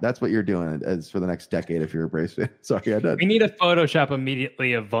 yeah, that's what you're doing as for the next decade if you're a Braves fan. Sorry, I did. We need a Photoshop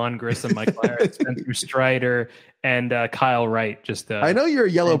immediately of Vaughn Grissom, Michael Harris, Spencer Strider, and Kyle Wright. I know you're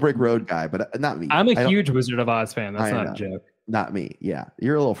a Yellow Brick Road guy, but not me. I'm a huge Wizard of Oz fan. That's not a joke. Not me. Yeah,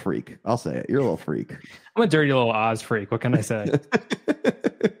 you're a little freak. I'll say it. You're a little freak. I'm a dirty little Oz freak. What can I say?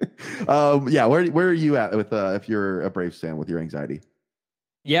 Yeah. Where are you at with if you're a Braves fan with your anxiety?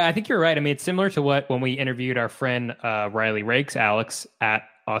 Yeah, I think you're right. I mean, it's similar to when we interviewed our friend Riley Rakes, Alex at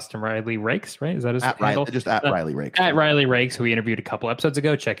Austin Riley Rakes, right? Is that his handle? Just at Riley Rakes. At Riley Rakes, who we interviewed a couple episodes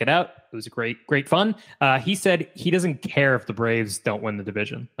ago. Check it out. It was great fun. He said he doesn't care if the Braves don't win the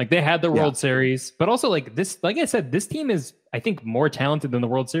division. Like they had the World Series, but also like I said, this team is, I think, more talented than the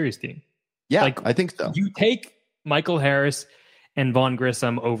World Series team. Yeah, like, I think so. You take Michael Harris and Vaughn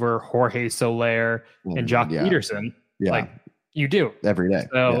Grissom over Jorge Soler and Jock Peterson. Yeah. Like you do every day.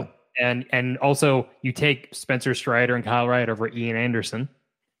 So and also you take Spencer Strider and Kyle Wright over Ian Anderson.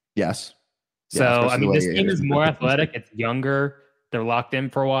 Yes. So I mean, this team is more athletic. It's younger. They're locked in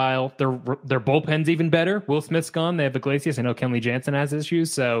for a while. Their bullpen's even better. Will Smith's gone. They have Iglesias. I know Kenley Jansen has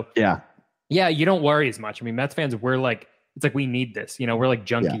issues. So yeah, you don't worry as much. I mean, Mets fans, we're like, it's like we need this. You know, we're like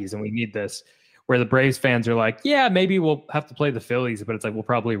junkies and we need this. Where the Braves fans are like, yeah, maybe we'll have to play the Phillies, but it's like we'll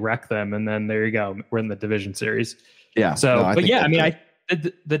probably wreck them, and then there you go. We're in the division series. Yeah. So, no, but yeah, I mean,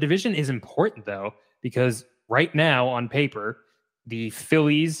 the division is important though, because right now on paper, the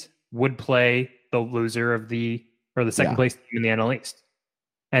Phillies would play the loser of the second place team in the NL East.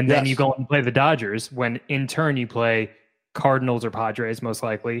 And then you go and play the Dodgers when in turn you play Cardinals or Padres most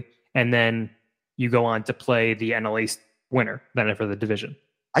likely. And then you go on to play the NL East winner then for the division.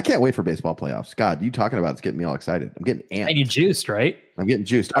 I can't wait for baseball playoffs. God, you talking about it's getting me all excited. I'm getting amped. And you juiced, right? I'm getting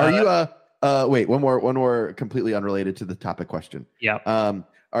juiced. Are you wait, one more completely unrelated to the topic question. Yeah.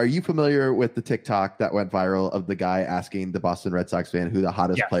 Are you familiar with the TikTok that went viral of the guy asking the Boston Red Sox fan who the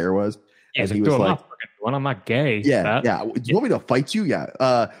hottest player was? Yeah, and he was like, I'm not gay. Yeah. Do you want me to fight you?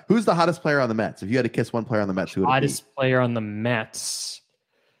 Yeah. Who's the hottest player on the Mets? If you had to kiss one player on the Mets, who would it be? Hottest player on the Mets.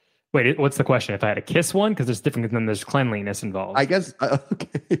 Wait, what's the question? If I had to kiss one, because there's different than there's cleanliness involved. I guess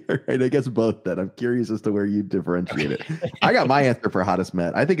okay, all right. I guess both. Then I'm curious as to where you differentiate it. I got my answer for hottest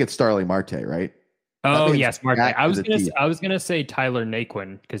Met. I think it's Starling Marte, right? Oh yes, Marte. I was gonna say Tyler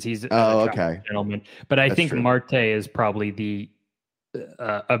Naquin because he's gentleman, but I think true. Marte is probably the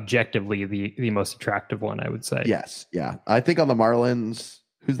objectively the most attractive one. I would say. Yes, yeah. I think on the Marlins,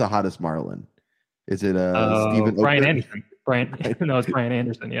 who's the hottest Marlin? Is it Steven Brian Anderson? No, it's Brian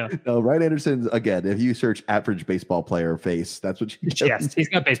Anderson. Yeah. No, Brian Anderson. Again, if you search average baseball player face, that's what you get. Yes, he's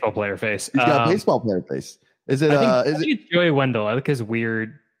got baseball player face. He's got baseball player face. Is it? I think Joey Wendell. I like his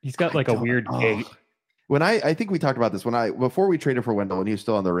weird. He's got like a weird gait. When I think we talked about this before we traded for Wendell when he was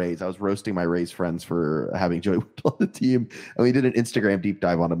still on the Rays, I was roasting my Rays friends for having Joey Wendell on the team, and we did an Instagram deep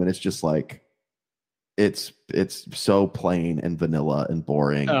dive on him, and it's just like. It's so plain and vanilla and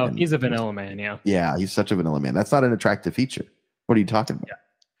boring. Oh, he's a vanilla man, yeah. Yeah, he's such a vanilla man. That's not an attractive feature. What are you talking about?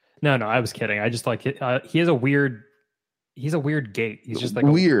 Yeah. No, I was kidding. I just like it. He has a weird gait. He's just like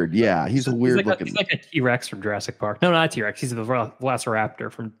weird. He's a weird looking. He's like a T-Rex from Jurassic Park. No, not T-Rex. He's the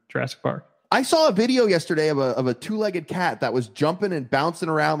Velociraptor from Jurassic Park. I saw a video yesterday of a two-legged cat that was jumping and bouncing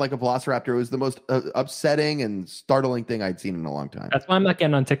around like a velociraptor. It was the most upsetting and startling thing I'd seen in a long time. That's why I'm not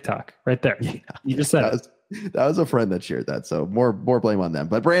getting on TikTok. Right there. Yeah, you just said that was a friend that shared that. So more blame on them.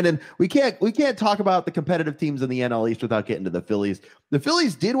 But Brandon, we can't talk about the competitive teams in the NL East without getting to the Phillies. The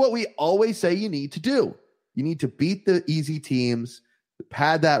Phillies did what we always say you need to do. You need to beat the easy teams,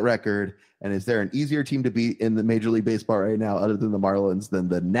 pad that record. And is there an easier team to beat in the Major League Baseball right now, other than the Marlins, than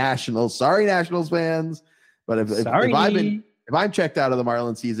the Nationals? Sorry, Nationals fans, but if I'm checked out of the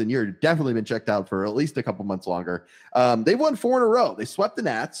Marlins season, you're definitely been checked out for at least a couple months longer. They've won 4 in a row. They swept the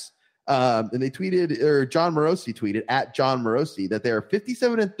Nats, and they tweeted, or John Morosi tweeted at John Morosi that they are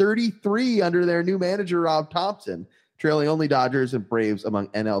 57-33 under their new manager Rob Thompson, trailing only Dodgers and Braves among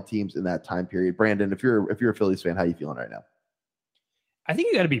NL teams in that time period. Brandon, if you're a Phillies fan, how are you feeling right now? I think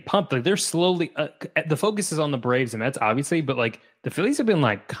you got to be pumped. Like they're slowly. The focus is on the Braves and Mets, obviously, but like the Phillies have been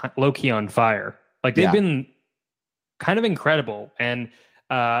like low key on fire. Like they've been kind of incredible. And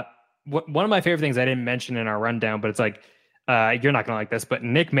one of my favorite things I didn't mention in our rundown, but it's like you're not gonna like this, but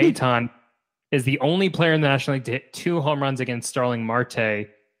Nick Maton is the only player in the National League to hit 2 home runs against Starling Marte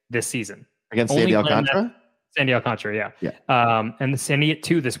this season against Sandy Alcantara. Sandy Alcantara, yeah. And Sandy hit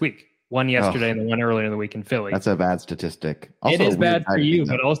 2 this week. One yesterday and the one earlier in the week in Philly. That's a bad statistic. Also, it is bad for you,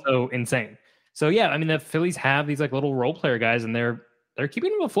 but also insane. So yeah, I mean the Phillies have these like little role player guys, and they're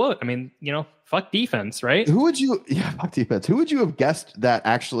keeping them afloat. I mean, fuck defense, right? Fuck defense. Who would you have guessed that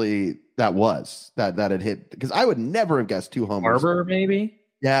actually that had hit, because I would never have guessed 2 homers. Schwarber, maybe.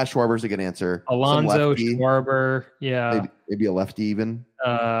 Yeah, Schwarber's a good answer. Alonso, Schwarber, yeah. Maybe a lefty even.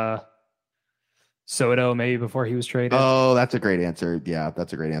 Soto, maybe before he was traded. Oh, that's a great answer. Yeah,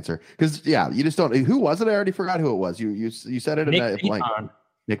 that's a great answer. Because you just don't. Who was it? I already forgot who it was. You said it Nick in a blank.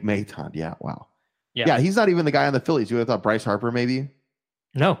 Nick Maton. Yeah. Wow. Yeah, he's not even the guy on the Phillies. You would have thought Bryce Harper maybe.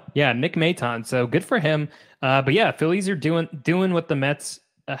 No, yeah, Nick Maton. So good for him. But yeah, Phillies are doing what the Mets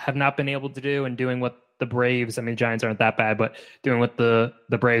have not been able to do, and doing what the Braves. I mean, Giants aren't that bad, but doing what the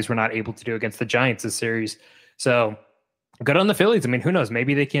Braves were not able to do against the Giants this series. So good on the Phillies. I mean, who knows?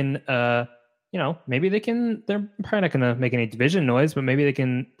 Maybe they can. Maybe they can. They're probably not going to make any division noise, but maybe they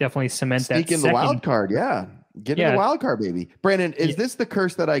can definitely cement that. Sneak in the wild card. Yeah. Get in the wild card, baby. Brandon, is this the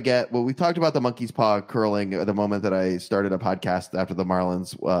curse that I get? Well, we talked about the monkey's paw curling at the moment that I started a podcast after the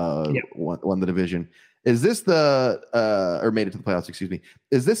Marlins won the division. Is this or made it to the playoffs? Excuse me.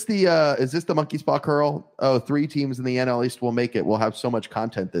 Is this the monkey's paw curl? Oh, 3 teams in the NL East will make it. We'll have so much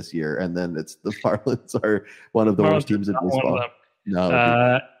content this year, and then it's the Marlins are one of the worst teams in baseball.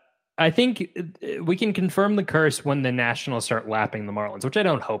 No. I think we can confirm the curse when the Nationals start lapping the Marlins, which I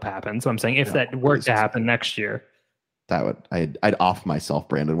don't hope happens. So I'm saying if that were to happen next year, I'd off myself,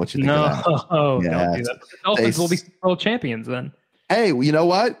 Brandon. What you think of that? Don't do that. The Dolphins will be world champions then. Hey, well, you know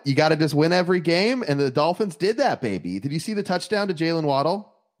what? You got to just win every game, and the Dolphins did that, baby. Did you see the touchdown to Jalen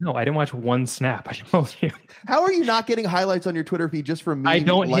Waddle? No, I didn't watch one snap. I told you. How are you not getting highlights on your Twitter feed just for me? I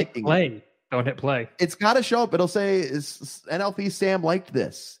don't hit play. Don't hit play. It's got to show up. It'll say, "Is NLP Sam liked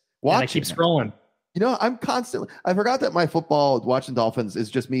this?" I keep scrolling. I forgot that my football watching Dolphins is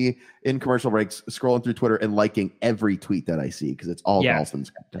just me in commercial breaks scrolling through Twitter and liking every tweet that I see because it's all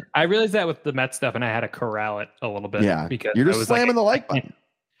Dolphins content. I realized that with the Mets stuff, and I had to corral it a little bit. Yeah, because you're just slamming the like button.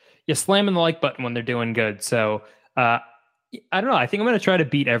 You're slamming the like button when they're doing good. So I don't know. I think I'm going to try to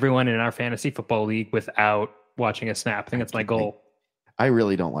beat everyone in our fantasy football league without watching a snap. I think that's my goal. I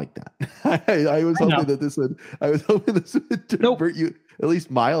really don't like that. I was hoping that this would convert you at least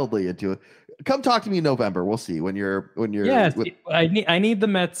mildly into it. Come talk to me in November. We'll see when you're. Yes, I need the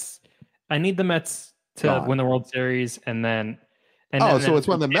Mets. I need the Mets to win the World Series, and then. So it's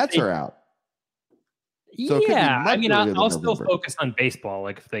when the Mets are out. So I mean, I'll still focus on baseball.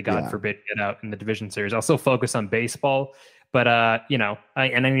 Like if they, God forbid, get out in the division series, I'll still focus on baseball. But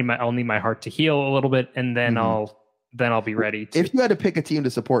I'll need my heart to heal a little bit, and then I'll be ready. If you had to pick a team to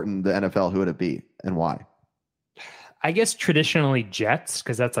support in the NFL, who would it be and why? I guess traditionally Jets,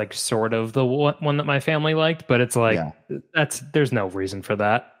 because that's like sort of the one that my family liked, but it's like there's no reason for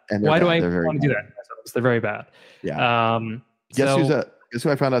that. And why do I want to do that? They're very bad. Yeah. Guess who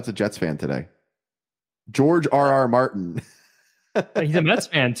I found out's a Jets fan today? George R.R. Martin. He's a Mets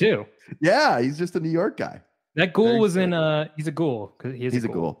fan too. Yeah, he's just a New York guy. That ghoul was in. He's a ghoul because he's a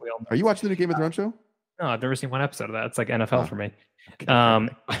ghoul. Are you watching the new Game of Thrones show? No, I've never seen one episode of that. It's like NFL for me. Okay.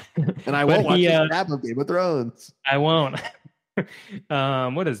 And I won't watch the snap of Game of Thrones. I won't.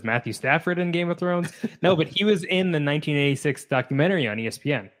 What is Matthew Stafford in Game of Thrones? No, but he was in the 1986 documentary on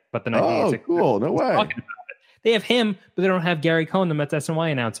ESPN. But the 1986. Oh, cool! No way. They have him, but they don't have Gary Cohn, the Mets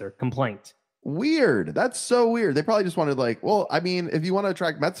SNY announcer. Complaint. Weird. That's so weird. They probably just wanted if you want to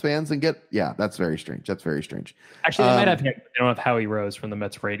attract Mets fans and that's very strange. That's very strange. Actually, they might have him, but they don't have Howie Rose from the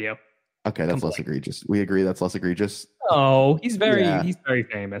Mets radio. Okay, that's less egregious. We agree that's less egregious. Oh, he's very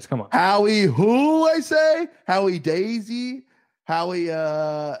famous. Come on. Howie who, I say? Howie Daisy? Howie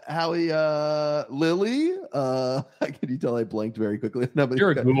Lily? Can you tell I blanked very quickly? You're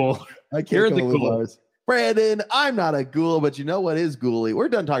a ghoul. I can't. You're the ghoul. Brandon, I'm not a ghoul, but you know what is ghouly? We're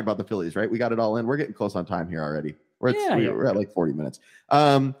done talking about the Phillies, right? We got it all in. We're getting close on time here already. We're at like 40 minutes.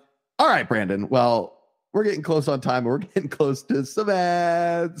 All right, Brandon. Well, we're getting close on time. We're getting close to some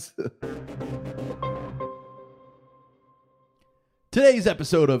ads. Today's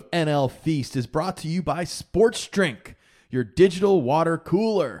episode of NL Feast is brought to you by Sports Drink, your digital water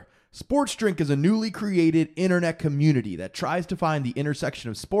cooler. Sports Drink is a newly created internet community that tries to find the intersection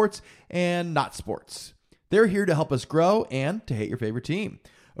of sports and not sports. They're here to help us grow and to hate your favorite team.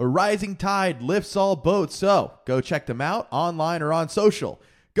 A rising tide lifts all boats, so go check them out online or on social.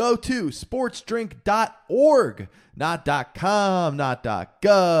 Go to sportsdrink.org, not .com, not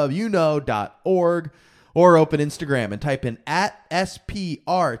 .gov, .org, or open Instagram and type in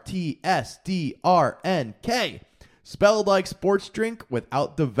 @SPRTSDRNK, spelled like sports drink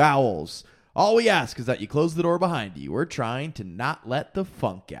without the vowels. All we ask is that you close the door behind you. We're trying to not let the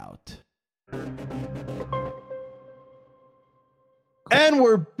funk out. And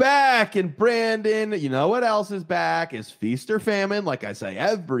we're back. And Brandon, you know what else is back? Is Feast or Famine. Like I say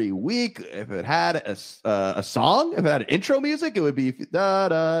every week, if it had a song, if it had intro music, it would be da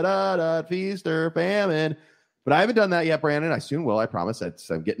da da da Feast or Famine. But I haven't done that yet, Brandon. I soon will. I promise.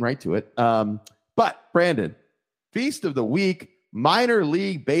 I'm getting right to it. But Brandon, Feast of the Week. Minor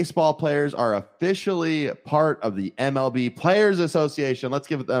league baseball players are officially part of the MLB Players Association. Let's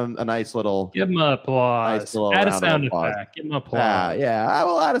give them a nice little... Give them applause. Nice little add a sound effect. Give them applause. Yeah, I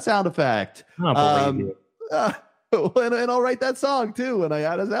will add a sound effect. I don't believe you. And I'll write that song, too, when I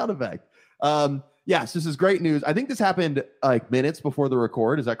add a sound effect. Yes, this is great news. I think this happened like minutes before the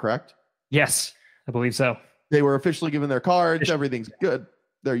record. Is that correct? Yes, I believe so. They were officially given their cards. Everything's good.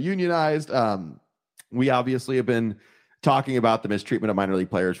 They're unionized. We obviously have been talking about the mistreatment of minor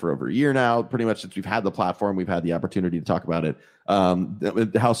league players for over a year now. Pretty much since we've had the platform, we've had the opportunity to talk about it.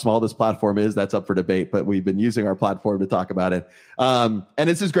 How small this platform is, that's up for debate, but we've been using our platform to talk about it. And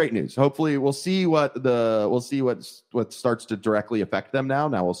this is great news. Hopefully we'll see what starts to directly affect them now.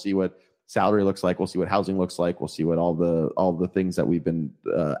 Now we'll see what salary looks like. We'll see what housing looks like. We'll see what all the things that we've been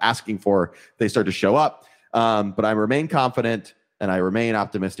asking for, they start to show up. But I remain confident and I remain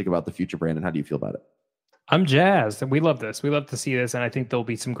optimistic about the future. Brandon, how do you feel about it? I'm jazzed. We love this. We love to see this. And I think there'll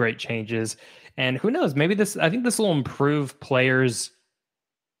be some great changes. And who knows, maybe I think this will improve players'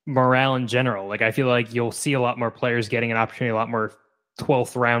 morale in general. Like, I feel like you'll see a lot more players getting an opportunity, a lot more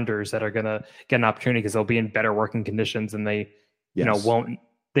 12th rounders that are going to get an opportunity because they'll be in better working conditions and they,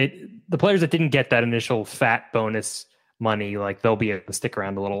 the players that didn't get that initial fat bonus money, like they'll be able to stick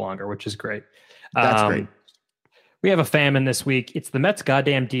around a little longer, which is great. That's great. We have a famine this week. It's the Mets'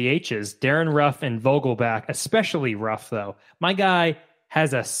 goddamn DHs, Darren Ruff and Vogelback, especially Ruff, though. My guy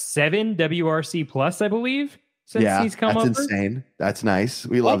has a 7 WRC plus, I believe, since he's come over. That's insane. That's nice.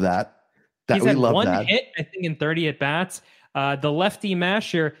 We love that. He's had one hit, I think, in 30 at-bats. The lefty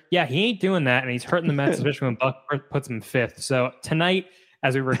masher, he ain't doing that, and he's hurting the Mets, especially when Buck puts him 5th. So tonight,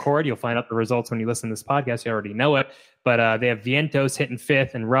 as we record, you'll find out the results when you listen to this podcast. You already know it. But they have Vientos hitting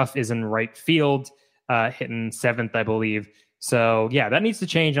 5th, and Ruff is in right field. Hitting 7th, I believe. So, that needs to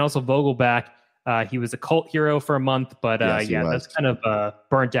change. And also Vogelback, he was a cult hero for a month, but that's kind of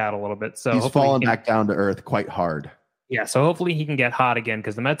burnt out a little bit. So he's fallen back down to earth quite hard. Yeah, so hopefully he can get hot again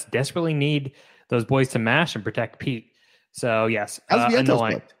because the Mets desperately need those boys to mash and protect Pete. So, yes. How's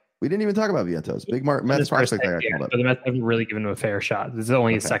Vientos looked? We didn't even talk about Vientos. Big Mets prospect player. But the Mets haven't really given him a fair shot. This is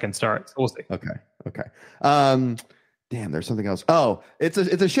only his second start. So we'll see. Okay. Damn, there's something else. Oh, it's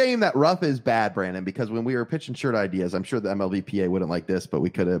a shame that Ruff is bad, Brandon, because when we were pitching shirt ideas, I'm sure the MLBPA wouldn't like this, but we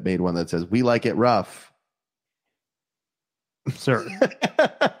could have made one that says, "We like it rough." Sir,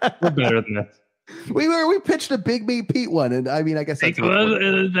 we're better than this. We pitched a Big Meat Pete one, and I mean, I guess that's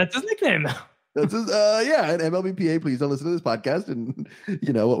his nickname. That's his, and MLBPA, please don't listen to this podcast. And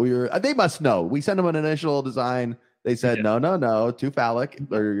you know what we were, they must know. We sent them an initial design. They said, no, too phallic,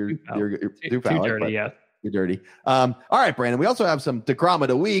 or you're too phallic. Too dirty, You're dirty. All right, Brandon. We also have some DeGrom of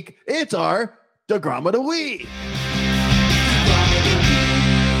the Week. It's our DeGrom of the Week.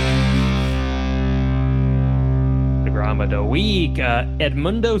 DeGrom of the Week.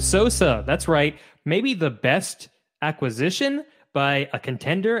 Edmundo Sosa. That's right. Maybe the best acquisition by a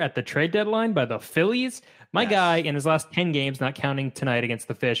contender at the trade deadline by the Phillies. My guy, in his last 10 games, not counting tonight against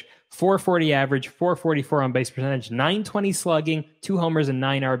the Fish, 440 average, 444 on base percentage, 920 slugging, 2 homers and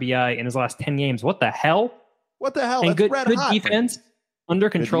 9 RBI in his last 10 games. What the hell? What the hell? And good defense, under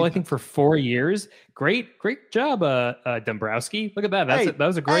control, I think, for 4 years. Great job, Dombrowski. Look at that. That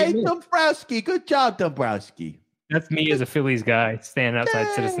was a great move. Dombrowski. Good job, Dombrowski. That's me as a Phillies guy standing outside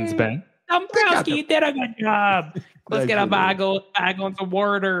Citizens Bank. Dombrowski, you did a good job. Let's get a bagel and some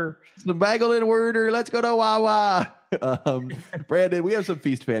water. Some bagel and water. Let's go to Wawa. Brandon, we have some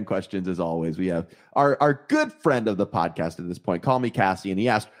Feast fan questions as always. We have our good friend of the podcast at this point, Call Me Cassie, and he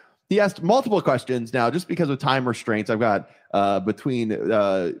asked multiple questions. Now, just because of time restraints, I've got between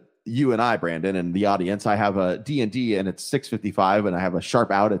you and I, Brandon, and the audience, I have a D&D and it's 6:55, and I have a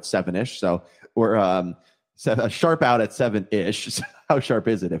sharp out at 7-ish. So we're a sharp out at 7-ish. So how sharp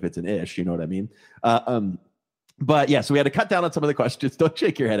is it if it's an ish? You know what I mean? But yeah, so we had to cut down on some of the questions. Don't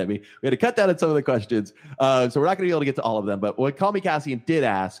shake your head at me. We had to cut down on some of the questions. So we're not going to be able to get to all of them. But what Call Me Cassian did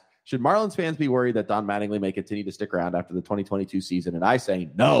ask, should Marlins fans be worried that Don Mattingly may continue to stick around after the 2022 season? And I say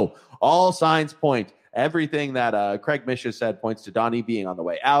no. All signs point Everything that Craig Misha said points to Donnie being on the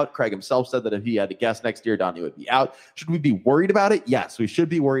way out. Craig himself said that if he had to guess next year, Donnie would be out. Should we be worried about it? Yes, we should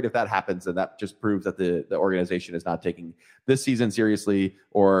be worried if that happens, and that just proves that the organization is not taking this season seriously,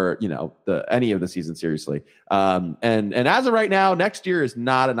 or any of the season seriously. And as of right now, next year is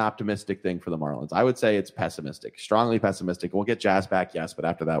not an optimistic thing for the Marlins. I would say it's pessimistic, strongly pessimistic. We'll get Jazz back, yes, but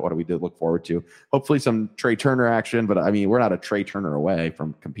after that, what do we look forward to? Hopefully some Trey Turner action, but I mean, we're not a Trey Turner away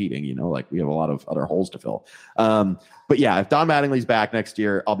from competing. Like we have a lot of other holes to fill. But yeah, if Don Mattingly's back next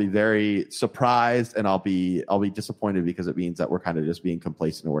year, I'll be very surprised, and I'll be disappointed, because it means that we're kind of just being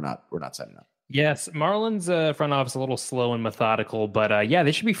complacent and we're not setting up. Yes, Marlins front office a little slow and methodical, but yeah,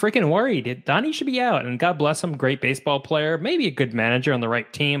 they should be freaking worried. Donnie should be out, and God bless him, great baseball player, maybe a good manager on the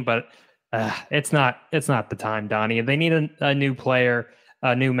right team, but it's not the time, Donnie. They need a new player,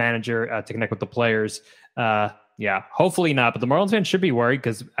 a new manager to connect with the players. Yeah, hopefully not. But the Marlins fans should be worried,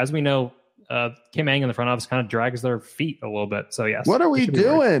 because as we know, Kim Ng in the front office kind of drags their feet a little bit. So yes. What are we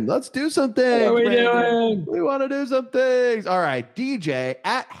doing? Let's do some things. What are we doing? We want to do some things. All right. DJ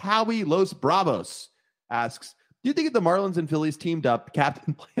at Howie Los Bravos asks, do you think if the Marlins and Phillies teamed up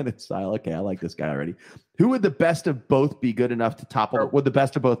Captain Planet style? Okay, I like this guy already. Who would the best of both be good enough to topple? Would the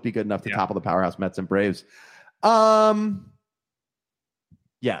best of both be good enough to topple the powerhouse Mets and Braves?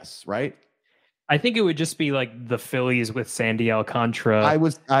 Yes, right? I think it would just be like the Phillies with Sandy Alcantara. I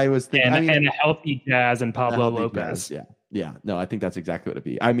was thinking, and a healthy Jazz and Pablo Lopez. Jazz, yeah. No, I think that's exactly what it'd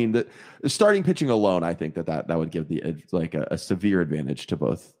be. I mean, the starting pitching alone, I think that would give a severe advantage to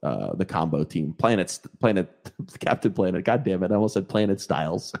both the combo team. Planet, Captain Planet. God damn it! I almost said Planet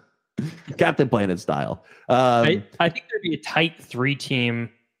Styles. Captain Planet style. I think there'd be a tight 3-team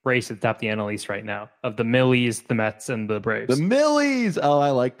race at the top of the NL East right now, of the Millies, the Mets, and the Braves. The Millies. Oh,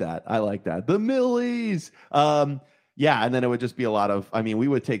 I like that. The Millies. Yeah, and then it would just be a lot of, I mean, we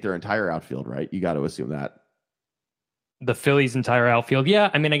would take their entire outfield, right? You got to assume that. The Phillies' entire outfield.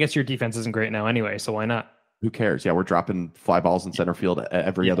 Yeah, I mean, I guess your defense isn't great now anyway, so why not? Who cares? Yeah, we're dropping fly balls in center field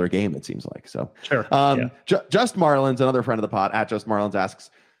every other game, it seems like. So sure. Just Marlins, another friend of the pod, at Just Marlins,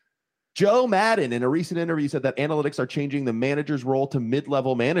 asks, Joe Madden in a recent interview said that analytics are changing the manager's role to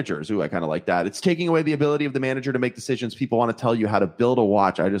mid-level managers. Ooh, I kind of like that. It's taking away the ability of the manager to make decisions. People want to tell you how to build a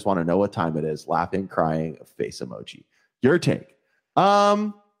watch. I just want to know what time it is. Laughing, crying, face emoji. Your take.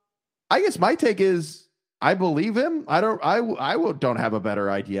 I guess my take is I believe him. I don't have a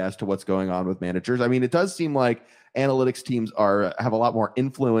better idea as to what's going on with managers. I mean, it does seem like analytics teams have a lot more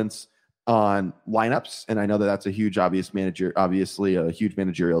influence on lineups, and I know that's a huge obviously a huge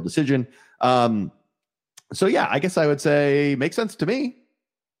managerial decision. So yeah, I guess I would say makes sense to me.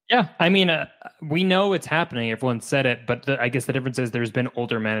 Yeah, I mean, we know it's happening. Everyone said it, but I guess the difference is there's been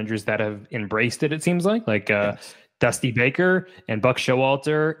older managers that have embraced it. It seems like yes. Dusty Baker and Buck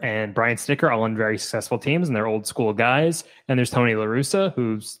Showalter and Brian Snicker, all on very successful teams, and they're old school guys. And there's Tony La Russa,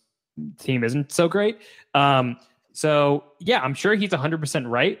 whose team isn't so great. So yeah, I'm sure he's 100%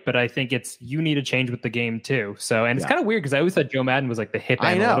 right, but I think you need to change with the game too. So, and it's kind of weird, because I always thought Joe Madden was like the hip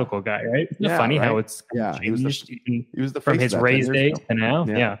analytical guy, right? Isn't it funny how it's he was the from his Rays days to now.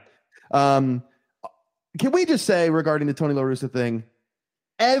 Yeah. Can we just say regarding the Tony La Russa thing,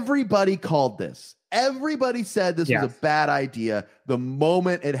 everybody called this. Everybody said this was a bad idea the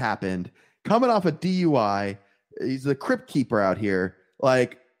moment it happened. Coming off a DUI, he's the crypt keeper out here.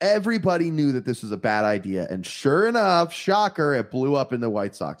 Like, everybody knew that this was a bad idea, and sure enough, shocker, it blew up in the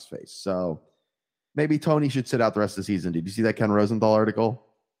White Sox face. So maybe Tony should sit out the rest of the season. Did you see that Ken Rosenthal article?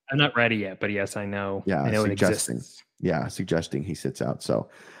 I'm not ready yet, but yes, I know. Yeah, I know it exists. Yeah, suggesting he sits out. So,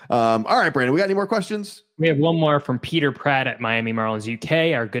 all right, Brandon, we got any more questions? We have one more from Peter Pratt at Miami Marlins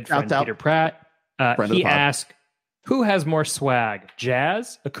UK. Our good friend Peter Pratt. He asked, "Who has more swag,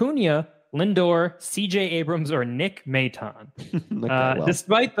 Jazz, Acuna, Lindor, CJ Abrams, or Nick Maton?" Okay,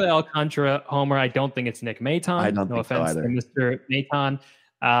 despite the Alcantara homer, I don't think it's Nick Maton. I don't think so either. To Mr. Maton.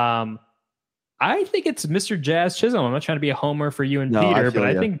 I think it's Mr. Jazz Chisholm. I'm not trying to be a homer for you and Peter, but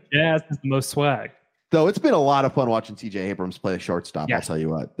I think Jazz has the most swag. Though it's been a lot of fun watching CJ Abrams play shortstop. Yes. I'll tell you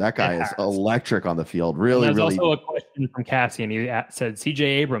what, that guy is electric on the field. Really. Also a question from Cassie, and he said CJ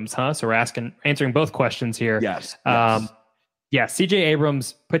Abrams, huh? So we're answering both questions here. Yes. Yeah, CJ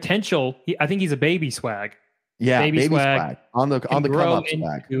Abrams potential. I think he's a baby swag. Yeah, baby swag on the come up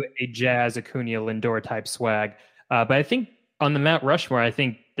swag. Into a Jazz, Acuna, Lindor type swag. But I think on the Mount Rushmore, I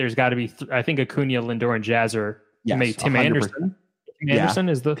think there's got to be. I think Acuna, Lindor, and Jazz are. Maybe Tim 100%. Anderson. Tim Anderson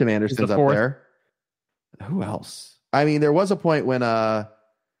is the. Tim Anderson's up there. Who else? I mean, there was a point when I'm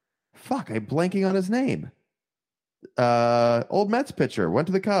blanking on his name. Old Mets pitcher went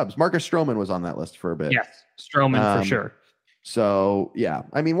to the Cubs. Marcus Stroman was on that list for a bit. Yes, Stroman for sure. So yeah,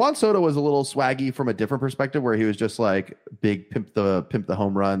 I mean, Juan Soto was a little swaggy from a different perspective, where he was just like big pimp the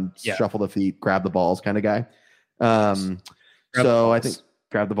home run, shuffle the feet, grab the balls kind of guy. So I think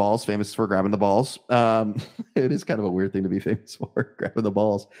grab the balls, famous for grabbing the balls. It is kind of a weird thing to be famous for, grabbing the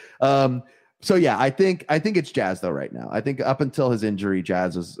balls. So yeah, I think it's Jazz though right now. I think up until his injury,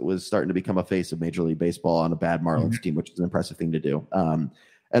 Jazz was starting to become a face of Major League Baseball on a bad Marlins team, which is an impressive thing to do.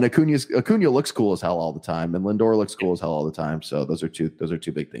 And Acuna looks cool as hell all the time, and Lindor looks cool as hell all the time. So those are two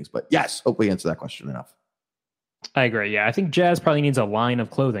big things. But yes, hope we answer that question enough. I agree. Yeah, I think Jazz probably needs a line of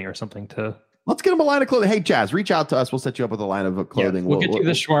clothing or something to. Let's get him a line of clothing. Hey, Jazz, reach out to us. We'll set you up with a line of clothing. Yeah, we'll get you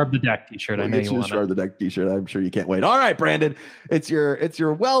the Schwab the Deck t-shirt. I know you want the Schwab the Deck t-shirt. I'm sure you can't wait. All right, Brandon, it's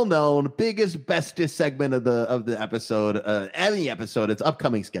your well-known, biggest, bestest segment of the episode, any episode. It's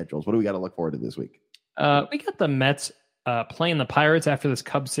upcoming schedules. What do we got to look forward to this week? We got the Mets playing the Pirates after this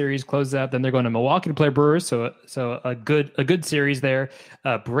Cubs series closes out. Then they're going to Milwaukee to play Brewers. So a good series there.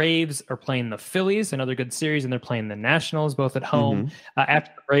 Braves are playing the Phillies, another good series, and they're playing the Nationals both at home.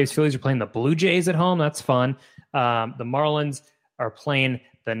 After the Braves, Phillies are playing the Blue Jays at home. That's fun. The Marlins are playing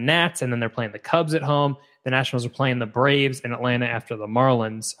the Nats, and then they're playing the Cubs at home. The Nationals are playing the Braves in Atlanta after the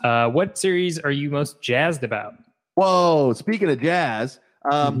Marlins. What series are you most jazzed about? Whoa, speaking of jazz,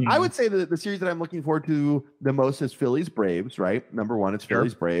 I would say that the series that I'm looking forward to the most is Phillies Braves, right? Number one, it's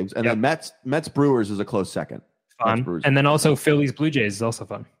Phillies Braves, and then Mets Brewers is a close second. Fun. And then also Phillies Blue Jays is also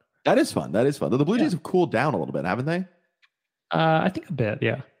fun. That is fun. Though the Blue Jays have cooled down a little bit, haven't they? I think a bit,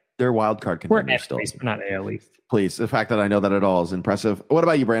 yeah. They're wild card contenders still. We're not AL East. Please, the fact that I know that at all is impressive. What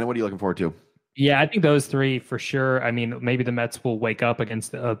about you, Brandon? What are you looking forward to? Yeah, I think those three for sure. I mean, maybe the Mets will wake up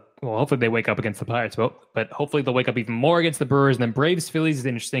against hopefully they wake up against the Pirates, but hopefully they'll wake up even more against the Brewers. And then Braves Phillies is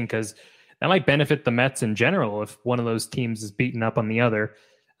interesting because that might benefit the Mets in general if one of those teams is beaten up on the other,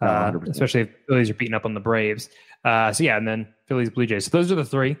 especially if Phillies are beaten up on the Braves. So yeah, and then Phillies Blue Jays. So those are the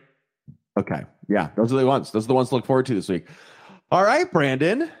three. Okay, yeah, those are the ones. Those are the ones to look forward to this week. All right,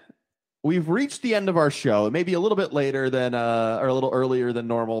 Brandon. We've reached the end of our show. Maybe a little bit later than, or a little earlier than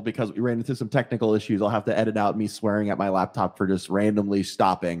normal because we ran into some technical issues. I'll have to edit out me swearing at my laptop for just randomly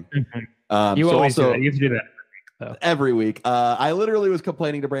stopping. You always do that. You have to do that every week. I literally was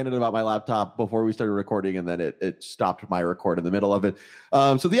complaining to Brandon about my laptop before we started recording, and then it stopped my record in the middle of it.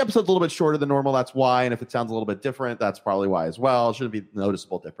 So the episode's a little bit shorter than normal. That's why. And if it sounds a little bit different, that's probably why as well. It shouldn't be a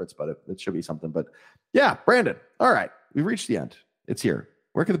noticeable difference, but it should be something. But yeah, Brandon. All right, we've reached the end. It's here.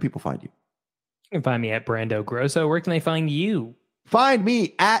 Where can the people find you? You can find me at Brando Grosso. Where can they find you? Find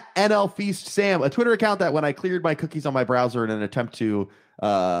me at NL Feast Sam, a Twitter account that when I cleared my cookies on my browser in an attempt to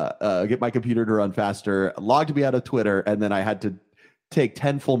get my computer to run faster, logged me out of Twitter, and then I had to take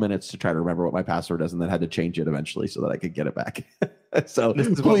 10 full minutes to try to remember what my password is, and then had to change it eventually so that I could get it back. So this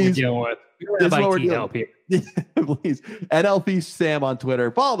is please, what we're dealing with. This is what we're dealing with. Please, NL Feast Sam on Twitter.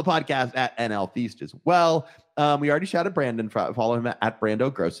 Follow the podcast at NL Feast as well. We already shouted Brandon. Follow him at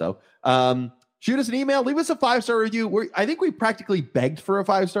Brando Grosso. Shoot us an email. Leave us a 5-star review. I think we practically begged for a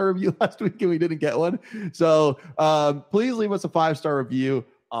 5-star review last week and we didn't get one. So please leave us a 5-star review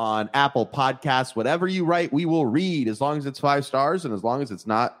on Apple Podcasts. Whatever you write, we will read as long as it's 5 stars and as long as it's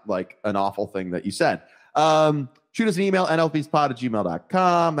not like an awful thing that you said. Shoot us an email,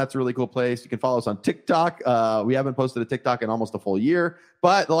 nlfeastpod@gmail.com. That's a really cool place. You can follow us on TikTok. We haven't posted a TikTok in almost a full year,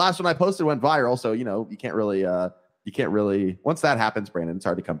 but the last one I posted went viral. So, you can't really, once that happens, Brandon, it's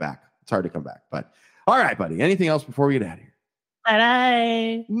hard to come back. But all right, buddy. Anything else before we get out of here?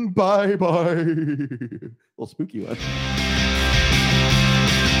 Bye-bye. Bye-bye. Little spooky one.